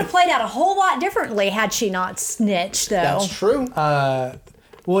This could have played out a whole lot differently had she not snitched, though. That's true.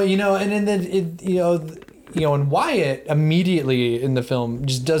 well, you know, and then and Wyatt immediately in the film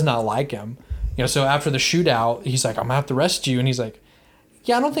just does not like him. You know, so after the shootout, he's like, "I'm gonna have to arrest you," and he's like,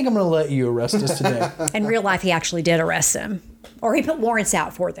 "Yeah, I don't think I'm gonna let you arrest us today." In real life, he actually did arrest them, or he put warrants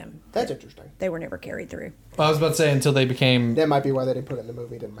out for them. That's interesting. They were never carried through. I was about to say until they became That might be why they didn't put it in the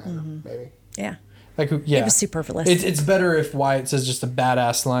movie. Didn't matter. Maybe. Yeah. like, yeah, It was superfluous. It's better if Wyatt says just a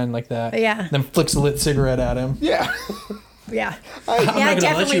badass line like that. Yeah. Then flicks a lit cigarette at him. Yeah. Yeah. not Yeah, gonna it let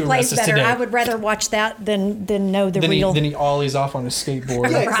definitely you plays arrest us better. today. I would rather watch that than know the Then real. he ollies off on his skateboard.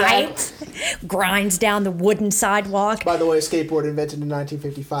 Yeah. Right? Grinds down the wooden sidewalk. By the way, skateboard invented in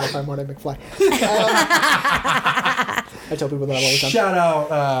 1955 by Marty McFly. I tell people that all the time. Shout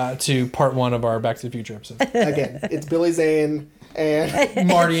out to part 1 of our Back to the Future episode. Again, it's Billy Zane and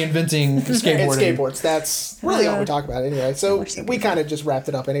Marty inventing skateboarding. and skateboards. That's really all we talk about anyway. So we kind of just wrapped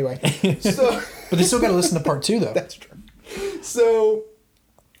it up anyway. So But they still got to listen to part 2 though. that's true. So,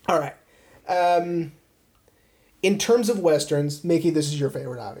 all right. In terms of westerns, Mickey, this is your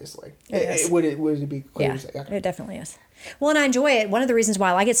favorite, obviously. It is. Would it be clear Yeah, to say? Okay. it definitely is. Well, and I enjoy it. One of the reasons why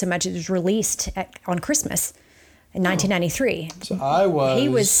I like it so much is it was released on Christmas in 1993. So He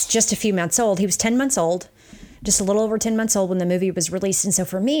was just a few months old. He was 10 months old, just a little over 10 months old when the movie was released. And so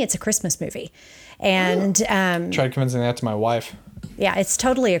for me, it's a Christmas movie. And tried convincing that to my wife. yeah, it's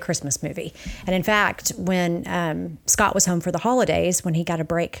totally a Christmas movie. And in fact, when Scott was home for the holidays, when he got a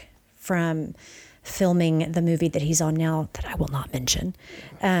break from filming the movie that he's on now that I will not mention,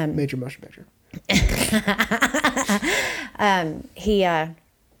 Major Motion Picture.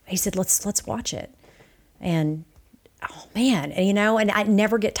 he said, let's watch it. And oh man, and, you know, and I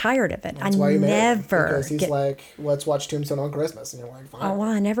never get tired of it. That's why you married him, never because he's like, let's watch Tombstone on Christmas, and you're like, fine. oh well,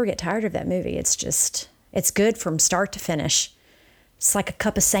 I never get tired of that movie. It's just, it's good from start to finish. It's like a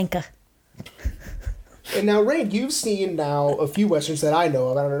cup of Sanka. And now, Rain, you've seen now a few westerns that I know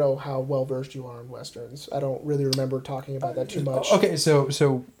of. I don't know how well versed you are in westerns. I don't really remember talking about that too much. Okay, so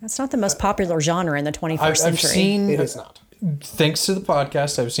That's not the most popular genre in the 21st I've century. seen, It is not. thanks to the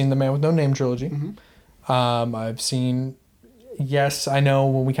podcast, I've seen the Man with No Name trilogy. I've seen, yes, I know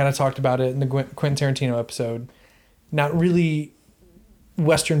when we kind of talked about it in the Quentin Tarantino episode, not really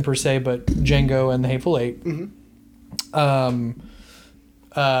Western per se, but Django and the Hateful Eight.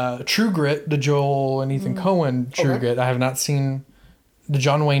 True Grit, the Joel and Ethan Coen True Okay. Grit. I have not seen the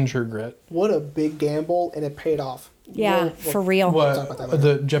John Wayne True Grit. What a big gamble, and it paid off. Yeah, for real. What, talk about that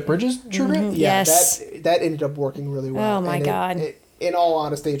later. the Jeff Bridges True Grit? Yeah, Yes. that ended up working really well. Oh, my and God. In all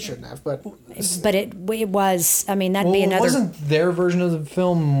honesty, it shouldn't have, but But it was, I mean, that'd be another. Wasn't their version of the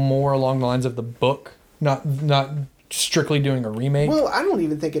film more along the lines of the book, not strictly doing a remake? well, I don't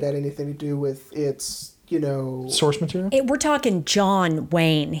even think it had anything to do with its, Source material? We're talking John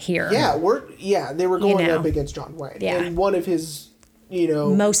Wayne here. yeah, they were going know. up against John Wayne. Yeah. And one of his,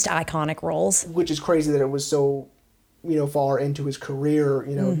 Most iconic roles. which is crazy that it was so, far into his career,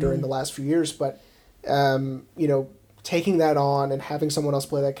 Mm-hmm. during the last few years, but, taking that on and having someone else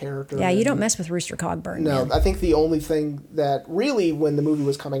play that character. Yeah, you and- don't mess with Rooster Cogburn. No, man. I think the only thing that really, when the movie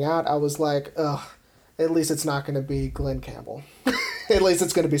was coming out, I was like, ugh, at least it's not going to be Glenn Campbell. At least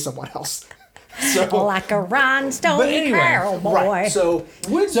it's going to be someone else. So, Like a rhinestone But anyway, cowboy. right. So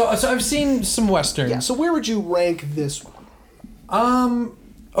So I've seen some westerns. yeah. So where would you rank this one?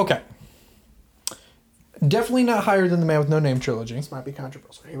 Okay. Definitely not higher than the Man with No Name trilogy. This might be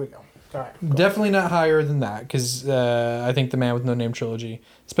controversial. Here we go. All right. Definitely not higher than that because I think the Man with No Name trilogy,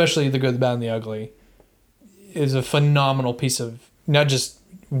 especially the Good, the Bad, and the Ugly, is a phenomenal piece of not just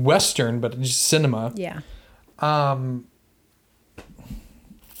Western but just cinema. Yeah.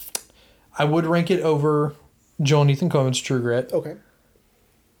 I would rank it over Joel and Ethan Coen's True Grit, Okay.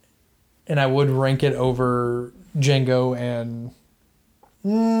 and I would rank it over Django and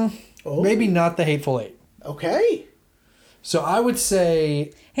maybe not the Hateful Eight. Okay. So I would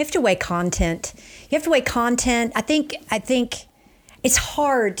say You have to weigh content. You have to weigh content. I think it's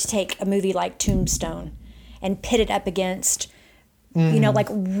hard to take a movie like Tombstone and pit it up against, like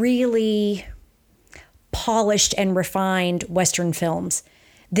really polished and refined Western films.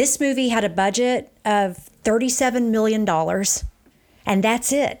 This movie had a budget of $37 million, and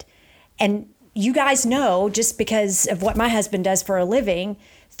that's it. And you guys know, just because of what my husband does for a living,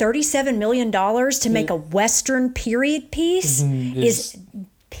 $37 million to make a Western period piece is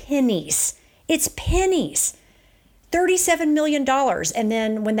pennies. It's pennies. $37 million. And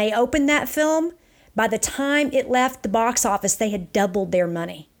then when they opened that film, by the time it left the box office, they had doubled their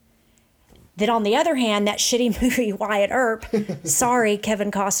money. Then on the other hand, that shitty movie, Wyatt Earp, sorry,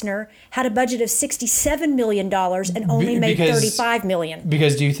 Kevin Costner, had a budget of $67 million and only made $35 million.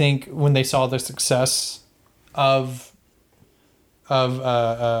 Because do you think when they saw the success of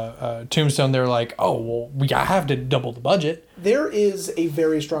Tombstone, they're like, oh, well, we have to double the budget? There is a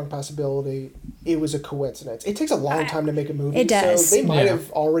very strong possibility it was a coincidence. It takes a long time to make a movie. It does. So they might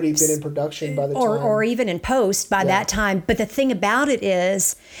have already been in production by the time. Or even in post by that time. But the thing about it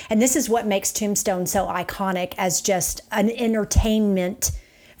is, and this is what makes Tombstone so iconic as just an entertainment,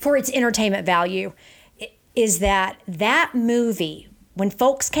 for its entertainment value, is that movie, when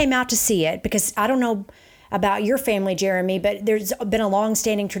folks came out to see it, because I don't know about your family, Jeremy, but there's been a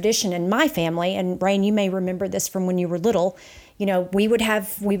long-standing tradition in my family, and Rain, you may remember this from when you were little. You know, we would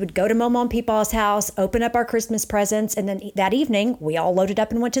go to Momo and Peepaw's house, open up our Christmas presents, and then that evening we all loaded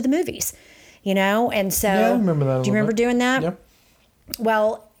up and went to the movies. You know, and so I remember that. Do you remember doing that? Yep.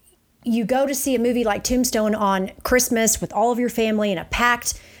 Well, you go to see a movie like Tombstone on Christmas with all of your family in a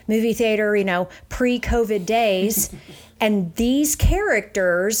packed movie theater, you know, pre-COVID days. And these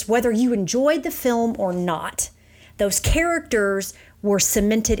characters, whether you enjoyed the film or not, those characters were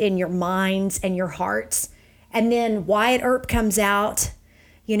cemented in your minds and your hearts. And then Wyatt Earp comes out,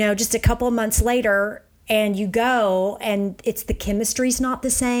 you know, just a couple of months later, and you go, and the chemistry's not the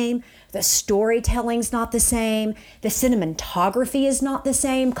same, the storytelling's not the same, the cinematography is not the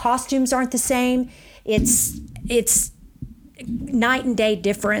same, costumes aren't the same. It's night and day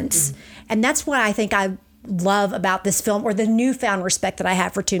difference. And that's what I think I love about this film, or the newfound respect that I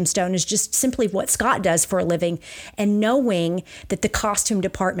have for Tombstone, is just simply what Scott does for a living, and knowing that the costume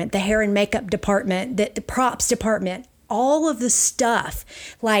department, the hair and makeup department, the props department, all of the stuff,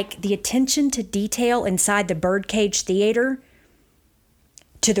 like the attention to detail inside the Birdcage Theater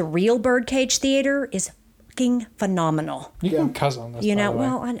to the real Birdcage Theater is fucking phenomenal. You can cuss on this, you know,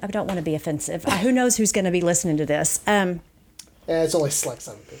 well, I don't want to be offensive. Who knows who's going to be listening to this? It's only like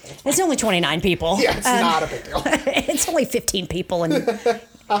 7 people. It's only 29 people. Yeah, it's not a big deal. It's only 15 people, and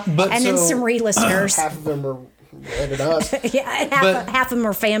But then some re-listeners. Half of them are related to us. Yeah, and half of them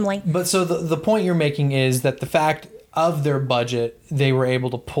are family. But so the point you're making is that the fact of their budget, they were able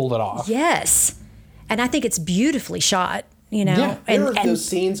to pull it off. Yes. And I think it's beautifully shot, you know. Yeah. There are those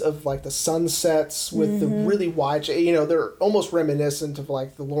scenes of like the sunsets with the really wide, you know, they're almost reminiscent of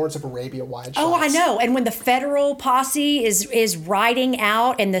like the Lawrence of Arabia wide shots. Oh, I know. And when the federal posse is riding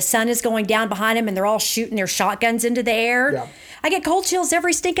out and the sun is going down behind them and they're all shooting their shotguns into the air, Yeah. I get cold chills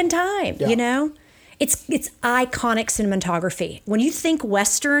every stinking time, Yeah. you know? It's iconic cinematography. When you think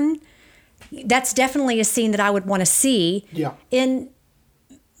Western, that's definitely a scene that I would want to see in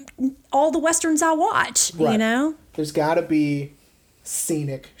all the Westerns I watch, you know? There's got to be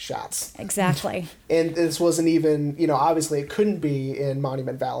scenic shots. Exactly. And this wasn't even, you know, obviously it couldn't be in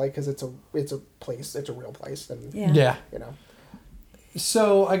Monument Valley because it's a place, it's a real place. And, Yeah. you know.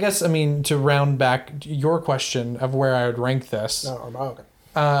 So I guess, I mean, to round back your question of where I would rank this. Okay.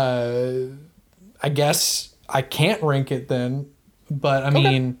 I guess I can't rank it then, but I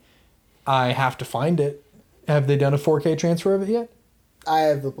mean, I have to find it. Have they done a 4K transfer of it yet? I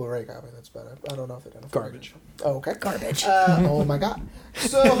have the Blu-ray copy. That's better. I don't know if they've done a 4K. Garbage. Oh, okay. Garbage. Oh my God.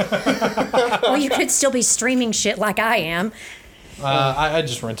 So. Or you could still be streaming shit like I am. I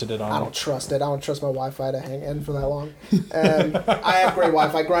just rented it on. I don't trust it. I don't trust my Wi-Fi to hang in for that long. I have great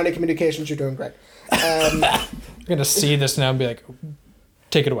Wi-Fi. Grinding Communications, you're doing great. You're gonna see this now and be like,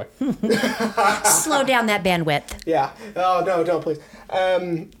 take it away. Slow down that bandwidth. Yeah. Oh no, don't please.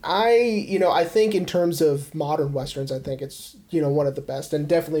 I think in terms of modern westerns, I think it's one of the best, and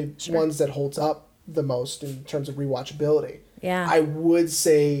definitely ones that holds up the most in terms of rewatchability. Yeah. I would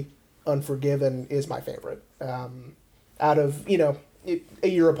say Unforgiven is my favorite. Out of a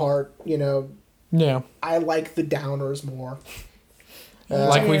year apart, Yeah. I like the downers more.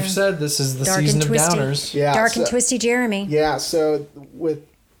 Like we've said, this is the Dark season and of twisty. downers. Yeah. Dark and twisty Jeremy. Yeah, so with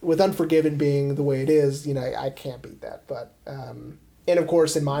Unforgiven being the way it is, I can't beat that. But and of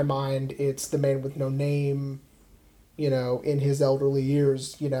course, in my mind, it's The Man with No Name. In his elderly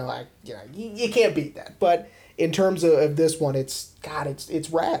years, you can't beat that. But in terms of this one, it's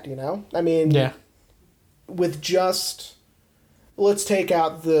rad. I mean, Yeah. With just. Let's take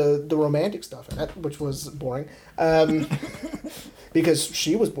out the romantic stuff in it, which was boring. Because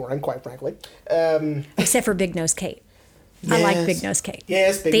she was boring, quite frankly. Except for Big Nose Kate. Yes. I like Big Nose Kate.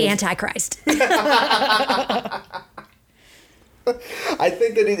 Yes, Big the Nose. Antichrist. I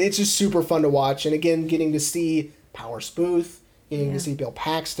think that it's just super fun to watch. And again, getting to see Powers Booth, getting to see Bill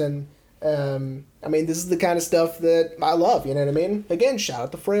Paxton. I mean, this is the kind of stuff that I love. You know what I mean? Again, shout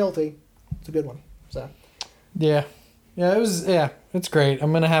out to Frailty. It's a good one. So. Yeah, it was. Yeah, it's great.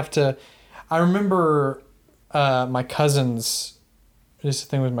 I'm gonna have to. I remember my cousins. This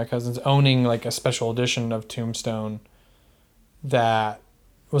thing with my cousins owning like a special edition of Tombstone that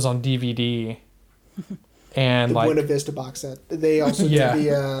was on DVD, and the like Buena Vista box set. They also did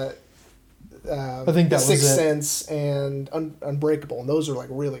the. I think that was Sixth it. Sense and Unbreakable, and those are like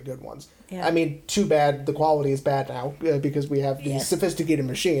really good ones. Yeah. I mean, too bad the quality is bad now because we have these sophisticated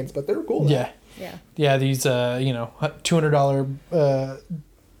machines, but they're cool. Yeah. These $200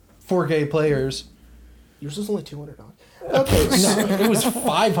 4K players. Yours was only $200. Okay, No, it was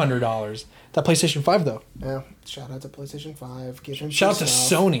 $500. That PlayStation 5 though. Yeah, shout out to PlayStation 5. Give him Shout out to free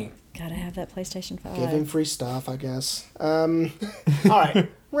stuff. Sony. Gotta have that PlayStation 5. Give him free stuff, I guess. All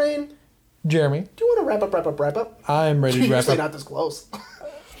right, Rain. Jeremy, Do you want to wrap up? I'm ready to wrap Usually up. not this close.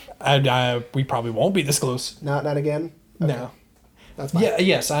 We probably won't be this close. Not again. Okay. No. That's fine. Yeah.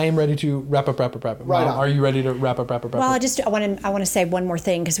 Yes, I am ready to wrap up. Right Mom, on. are you ready to wrap up? Well, I want to say one more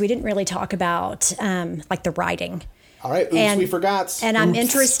thing because we didn't really talk about like the writing. All right. Oops, we forgot. And I'm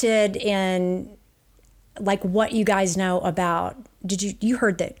interested in like what you guys know about. You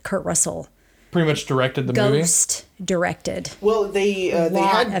heard that Kurt Russell Pretty much directed the movie. Ghost directed? Well, they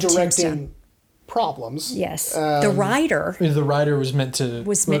Lot had of directing Tombstone. problems. Yes, the writer. The writer was meant to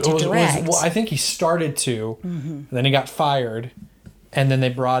direct. Well, I think he started to, then he got fired, and then they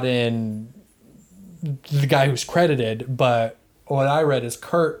brought in the guy who's credited. But what I read is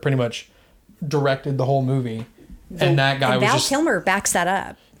Kurt pretty much directed the whole movie, and that guy And was Val just Kilmer backs that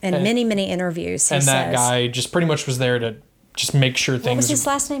up in many interviews. He and that says. guy just pretty much was there to just make sure What things. was his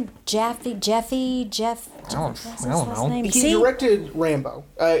last name? Jeff. I don't know. He directed Rambo.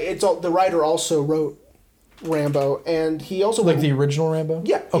 The writer also wrote Rambo, and he also Like wrote, the original Rambo.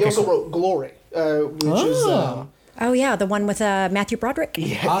 he also wrote Glory, which is Oh yeah, the one with Matthew Broderick.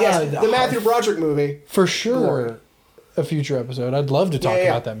 the Matthew Broderick movie. For sure. Glory. A future episode. I'd love to talk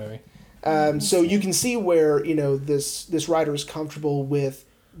Yeah. about that movie. So you can see where this writer is comfortable with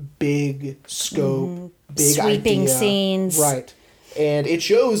big scope, big Sweeping idea. scenes. Right? And it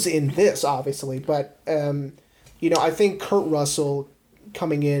shows in this, obviously. But I think Kurt Russell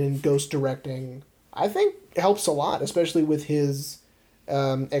coming in and ghost directing, I think helps a lot, especially with his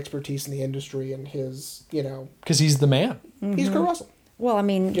expertise in the industry and his, Because he's the man. he's Kurt Russell. Well, I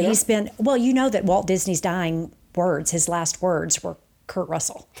mean, know? he's been. Well, you know that Walt Disney's dying words, his last words were Kurt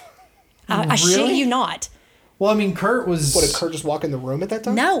Russell. I shit Really? you not. Well, I mean, Kurt was. What, did Kurt just walk in the room at that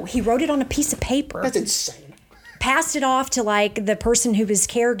time? No, he wrote it on a piece of paper, That's insane. passed it off to like the person who was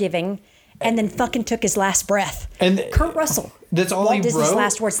caregiving, and then fucking took his last breath. And Kurt Russell. That's all Walt he Disney's wrote?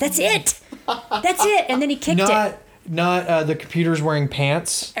 last words. That's it. That's it. And then he kicked Not the computer's wearing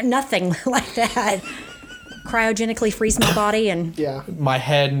pants. it. Nothing like that. Cryogenically freeze my body and Yeah. My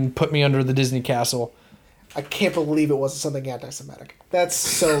head and put me under the Disney castle. I can't believe it wasn't something anti-Semitic. That's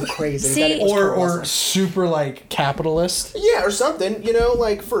so crazy. See- that it was Kurt Or Russell. super like capitalist, Yeah, or something,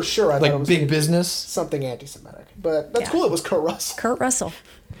 like for sure. I thought it like was big gonna be business. something anti-Semitic. But that's Yeah. cool. It was Kurt Russell. Kurt Russell.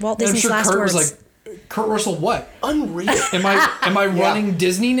 Walt And I'm Disney's sure last Kurt words. was like, Kurt Russell, what? Unreal. Am I running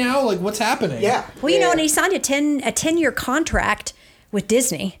Disney now? Like, what's happening? Yeah. Well, yeah. and he signed a 10-year contract with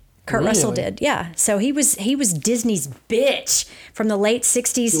Disney. Kurt Russell Really? did, yeah. So he was Disney's bitch from the late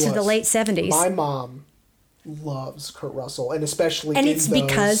 '60s He to the was. late '70s, My mom loves Kurt Russell, and especially and in it's those-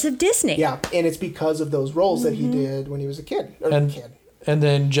 because of Disney. Yeah, and it's because of those roles that he Mm-hmm. did when he was a kid. Or And kid. and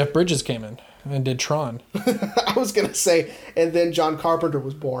then Jeff Bridges came in and did Tron. I was gonna say, and then John Carpenter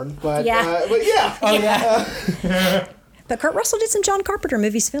was born. But Yeah. but yeah. Oh yeah. But Kurt Russell did some John Carpenter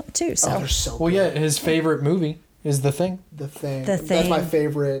movies too. So Oh, they're so Well, good. yeah. His favorite movie is The Thing. The Thing. The That's my Thing.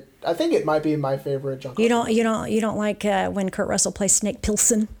 favorite. I think it might be my favorite John you Carpenter. don't like when Kurt Russell plays Snake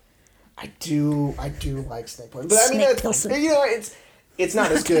Pilson. I do like Snake Plissken, but I mean, Snake it's, Plissken. it's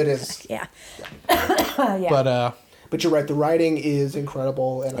not as good as. Yeah, But But you're right. The writing is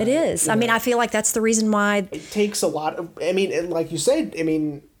incredible, and it is. I mean, I feel like that's the reason why. it takes a lot of. I mean, and like you said, I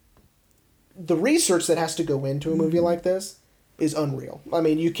mean, the research that has to go into a movie like this is unreal. I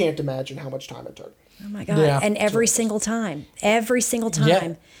mean, you can't imagine how much time it took. Oh my God! Yeah. And every single time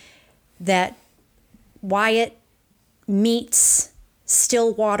Yeah. that Wyatt meets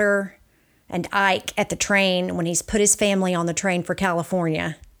Stillwater and Ike at the train when he's put his family on the train for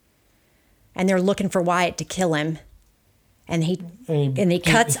California, and they're looking for Wyatt to kill him, and he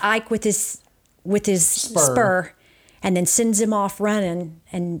cuts Ike with his spur, and then sends him off running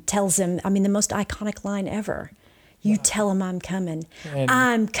and tells him, I mean, the most iconic line ever. You tell him I'm coming. And-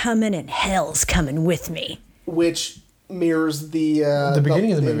 I'm coming and hell's coming with me. Which mirrors the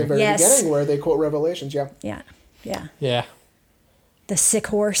beginning of the movie. the very Yes. beginning where they quote Revelations. Yeah, Yeah. The sick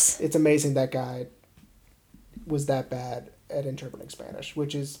horse. it's amazing that guy was that bad at interpreting Spanish,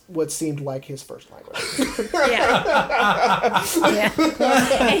 which is what seemed like his first language.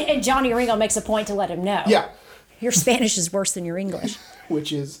 And Johnny Ringo makes a point to let him know. Yeah, Your Spanish is worse than your English.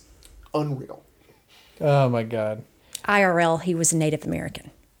 which is unreal. Oh my God. IRL, he was a Native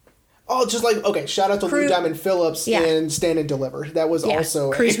American. Oh, just like, okay, shout out to Lou Diamond Phillips in Stand and Deliver. That was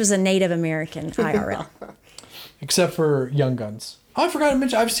also... Cruz was a Native American IRL. Except for Young Guns. Oh, I forgot to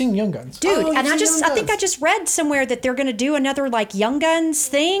mention, I've seen Young Guns. Dude, Oh, and you've seen I Young think I Guns. just read somewhere that they're going to do another like Young Guns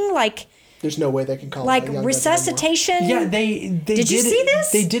thing, like There's no way they can call like it a Young Guns resuscitation. Yeah, they Did you see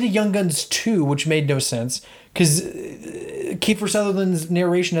this? They did a Young Guns 2, which made no sense because Kiefer Sutherland's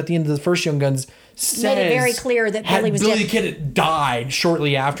narration at the end of the first Young Guns says Made it very clear that Billy was Billy dead. Kid died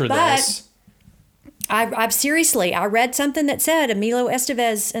shortly after But- this. I've seriously, I read something that said Emilio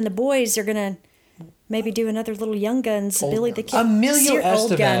Estevez and the boys are going to maybe do another little Young Guns, Billy the Kid. Emilio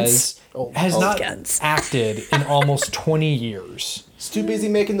Old Guns. Estevez has Old not Guns. acted in almost 20 years. He's too busy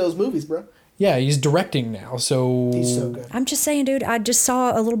making those movies, bro. Yeah, he's directing now, so He's so good. I'm just saying, dude, I just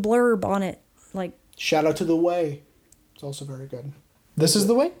saw a little blurb on it. Like, Shout out to The Way. It's also very good. this is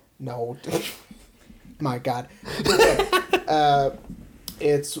the way? No. My God. The Way.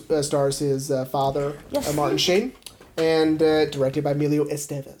 It stars his father, Martin Sheen, and directed by Emilio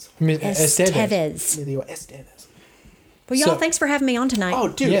Estevez. Estevez. Emilio Estevez. Well, y'all, So- thanks for having me on tonight. Oh,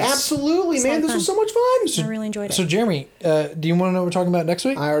 dude, Yes. absolutely, It's a lot man. of This fun. was so much fun. I really enjoyed it. So, Jeremy, do you want to know what we're talking about next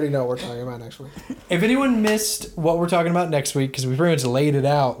week? I already know what we're talking about next week. If anyone missed what we're talking about next week, because we pretty much laid it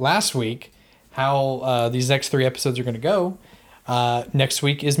out last week, how these next 3 episodes are going to go, next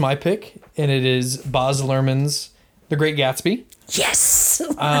week is my pick, and it is Baz Luhrmann's The Great Gatsby. Yes!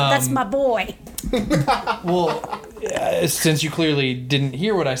 That's my boy. Well, since you clearly didn't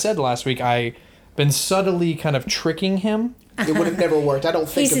hear what I said last week, I've been subtly kind of tricking him. It would have never worked. I don't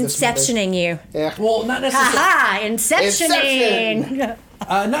think He's of this movie. inceptioning you. Yeah. Well, not necessarily. Ha Inceptioning!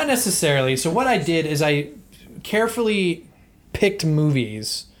 Not necessarily. So what I did is I carefully picked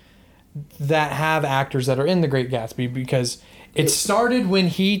movies that have actors that are in The Great Gatsby because it started when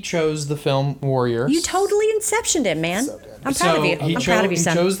he chose the film Warrior. You totally inceptioned him, man. So good. I'm proud of you. He I'm proud of you, he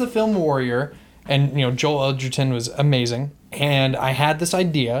son. chose the film Warrior, and Joel Edgerton was amazing. And I had this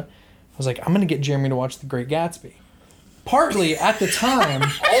idea. I was like, I'm gonna get Jeremy to watch The Great Gatsby. Partly at the time,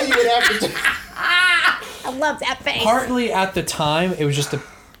 All you would have to do... I love that face. partly at the time, it was just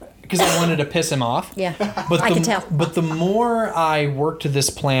because I wanted to piss him off. Yeah, But I can tell. But the more I worked this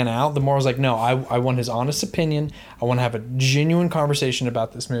plan out, the more I was like, no, I want his honest opinion. I want to have a genuine conversation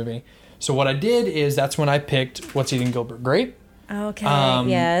about this movie. So what I did is that's when I picked What's Eating Gilbert Grape. Okay, To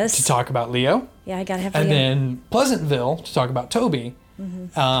yes. talk about Leo. Yeah, I gotta have And Leo. then Pleasantville to talk about Toby.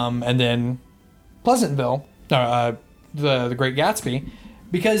 And then Pleasantville, the Great Gatsby.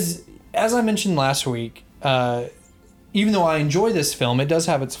 Because as I mentioned last week, even though I enjoy this film, it does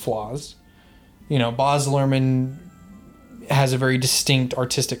have its flaws. Baz Luhrmann has a very distinct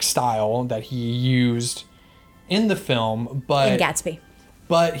artistic style that he used in the film, but In Gatsby.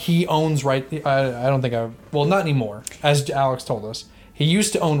 but he owns right. I don't think not anymore. As Alex told us, he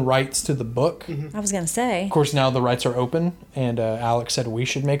used to own rights to the book. I was gonna say. Of course, now the rights are open, and Alex said we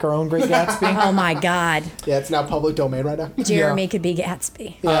should make our own Great Gatsby. Oh my God, Yeah, it's now public domain right now. Jeremy could be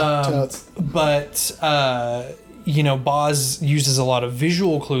Gatsby. Yeah, totes. But Boz uses a lot of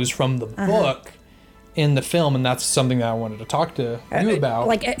visual clues from the book in the film, and that's something that I wanted to talk to you about.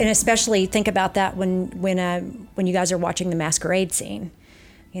 Like, and especially think about that when you guys are watching the masquerade scene.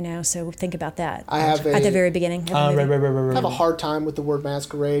 So think about that. I have at the a- very beginning. Of the movie. right. I have a hard time with the word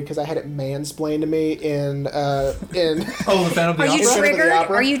masquerade because I had it mansplained to me in Oh, the Phantom of the Are you Opera. Phantom of the triggered?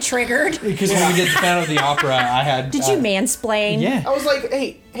 Opera? Are you triggered? Because when we did the Phantom of the Opera, I had. Did you mansplain? Yeah. I was like,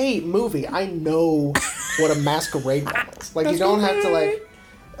 hey, movie, I know what a masquerade was. Like, you don't have to,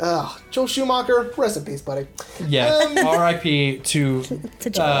 Joel Schumacher, rest in peace, buddy. Yeah. R.I.P. to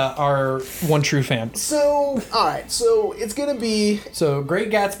Joel. our one true fan. So, alright, so it's gonna be, So, Great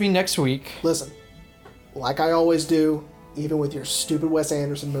Gatsby next week. listen, like I always do, even with your stupid Wes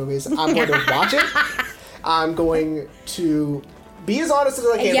Anderson movies, I'm going to watch it. I'm going to be as honest as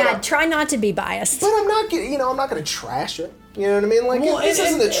I can. Yeah, but try not to be biased. I'm not getting, I'm not going to trash it. You know what I mean? Like, this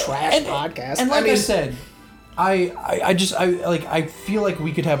isn't a trash podcast. And like I mean, said, I feel like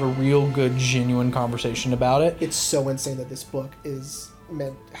we could have a real good, genuine conversation about it. it's so insane that this book is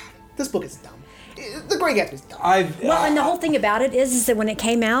meant. This book is dumb. The Great Gatsby is dumb. Well, and the whole thing about it is that when it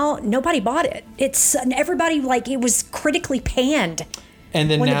came out, nobody bought it. It's everybody it was critically panned. And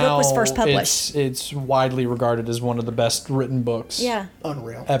then when now the book was first published. it's widely regarded as one of the best written books Yeah.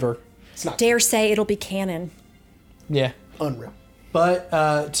 Unreal. ever. It's not Dare say it'll be canon. Yeah. unreal. But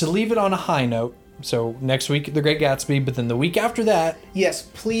to leave it on a high note, so next week, The Great Gatsby, but then the week after that... Yes,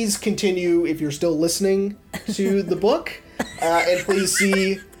 please continue if you're still listening to the book, and please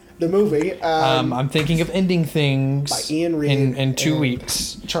see the movie. I'm thinking of ending things by Ian Reed in 2 and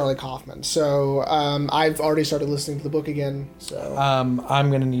weeks. Charlie Kaufman. So I've already started listening to the book again. So I'm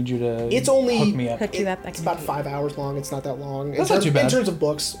going to need you to It's only- hook me up. Hook you up. I it's can about hook you 5 hours long. It's not that long. That's not too bad. In terms of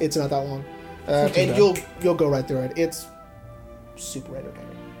books, it's not that long. not too And bad. you'll go right through it. It's super entertaining.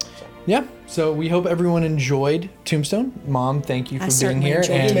 So. Yeah, so we hope everyone enjoyed Tombstone. Mom, thank you for I being certainly here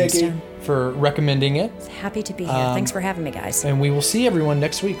enjoyed and Tombstone. for recommending it. Happy to be here. Thanks for having me, guys. And we will see everyone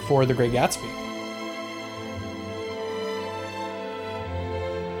next week for The Great Gatsby.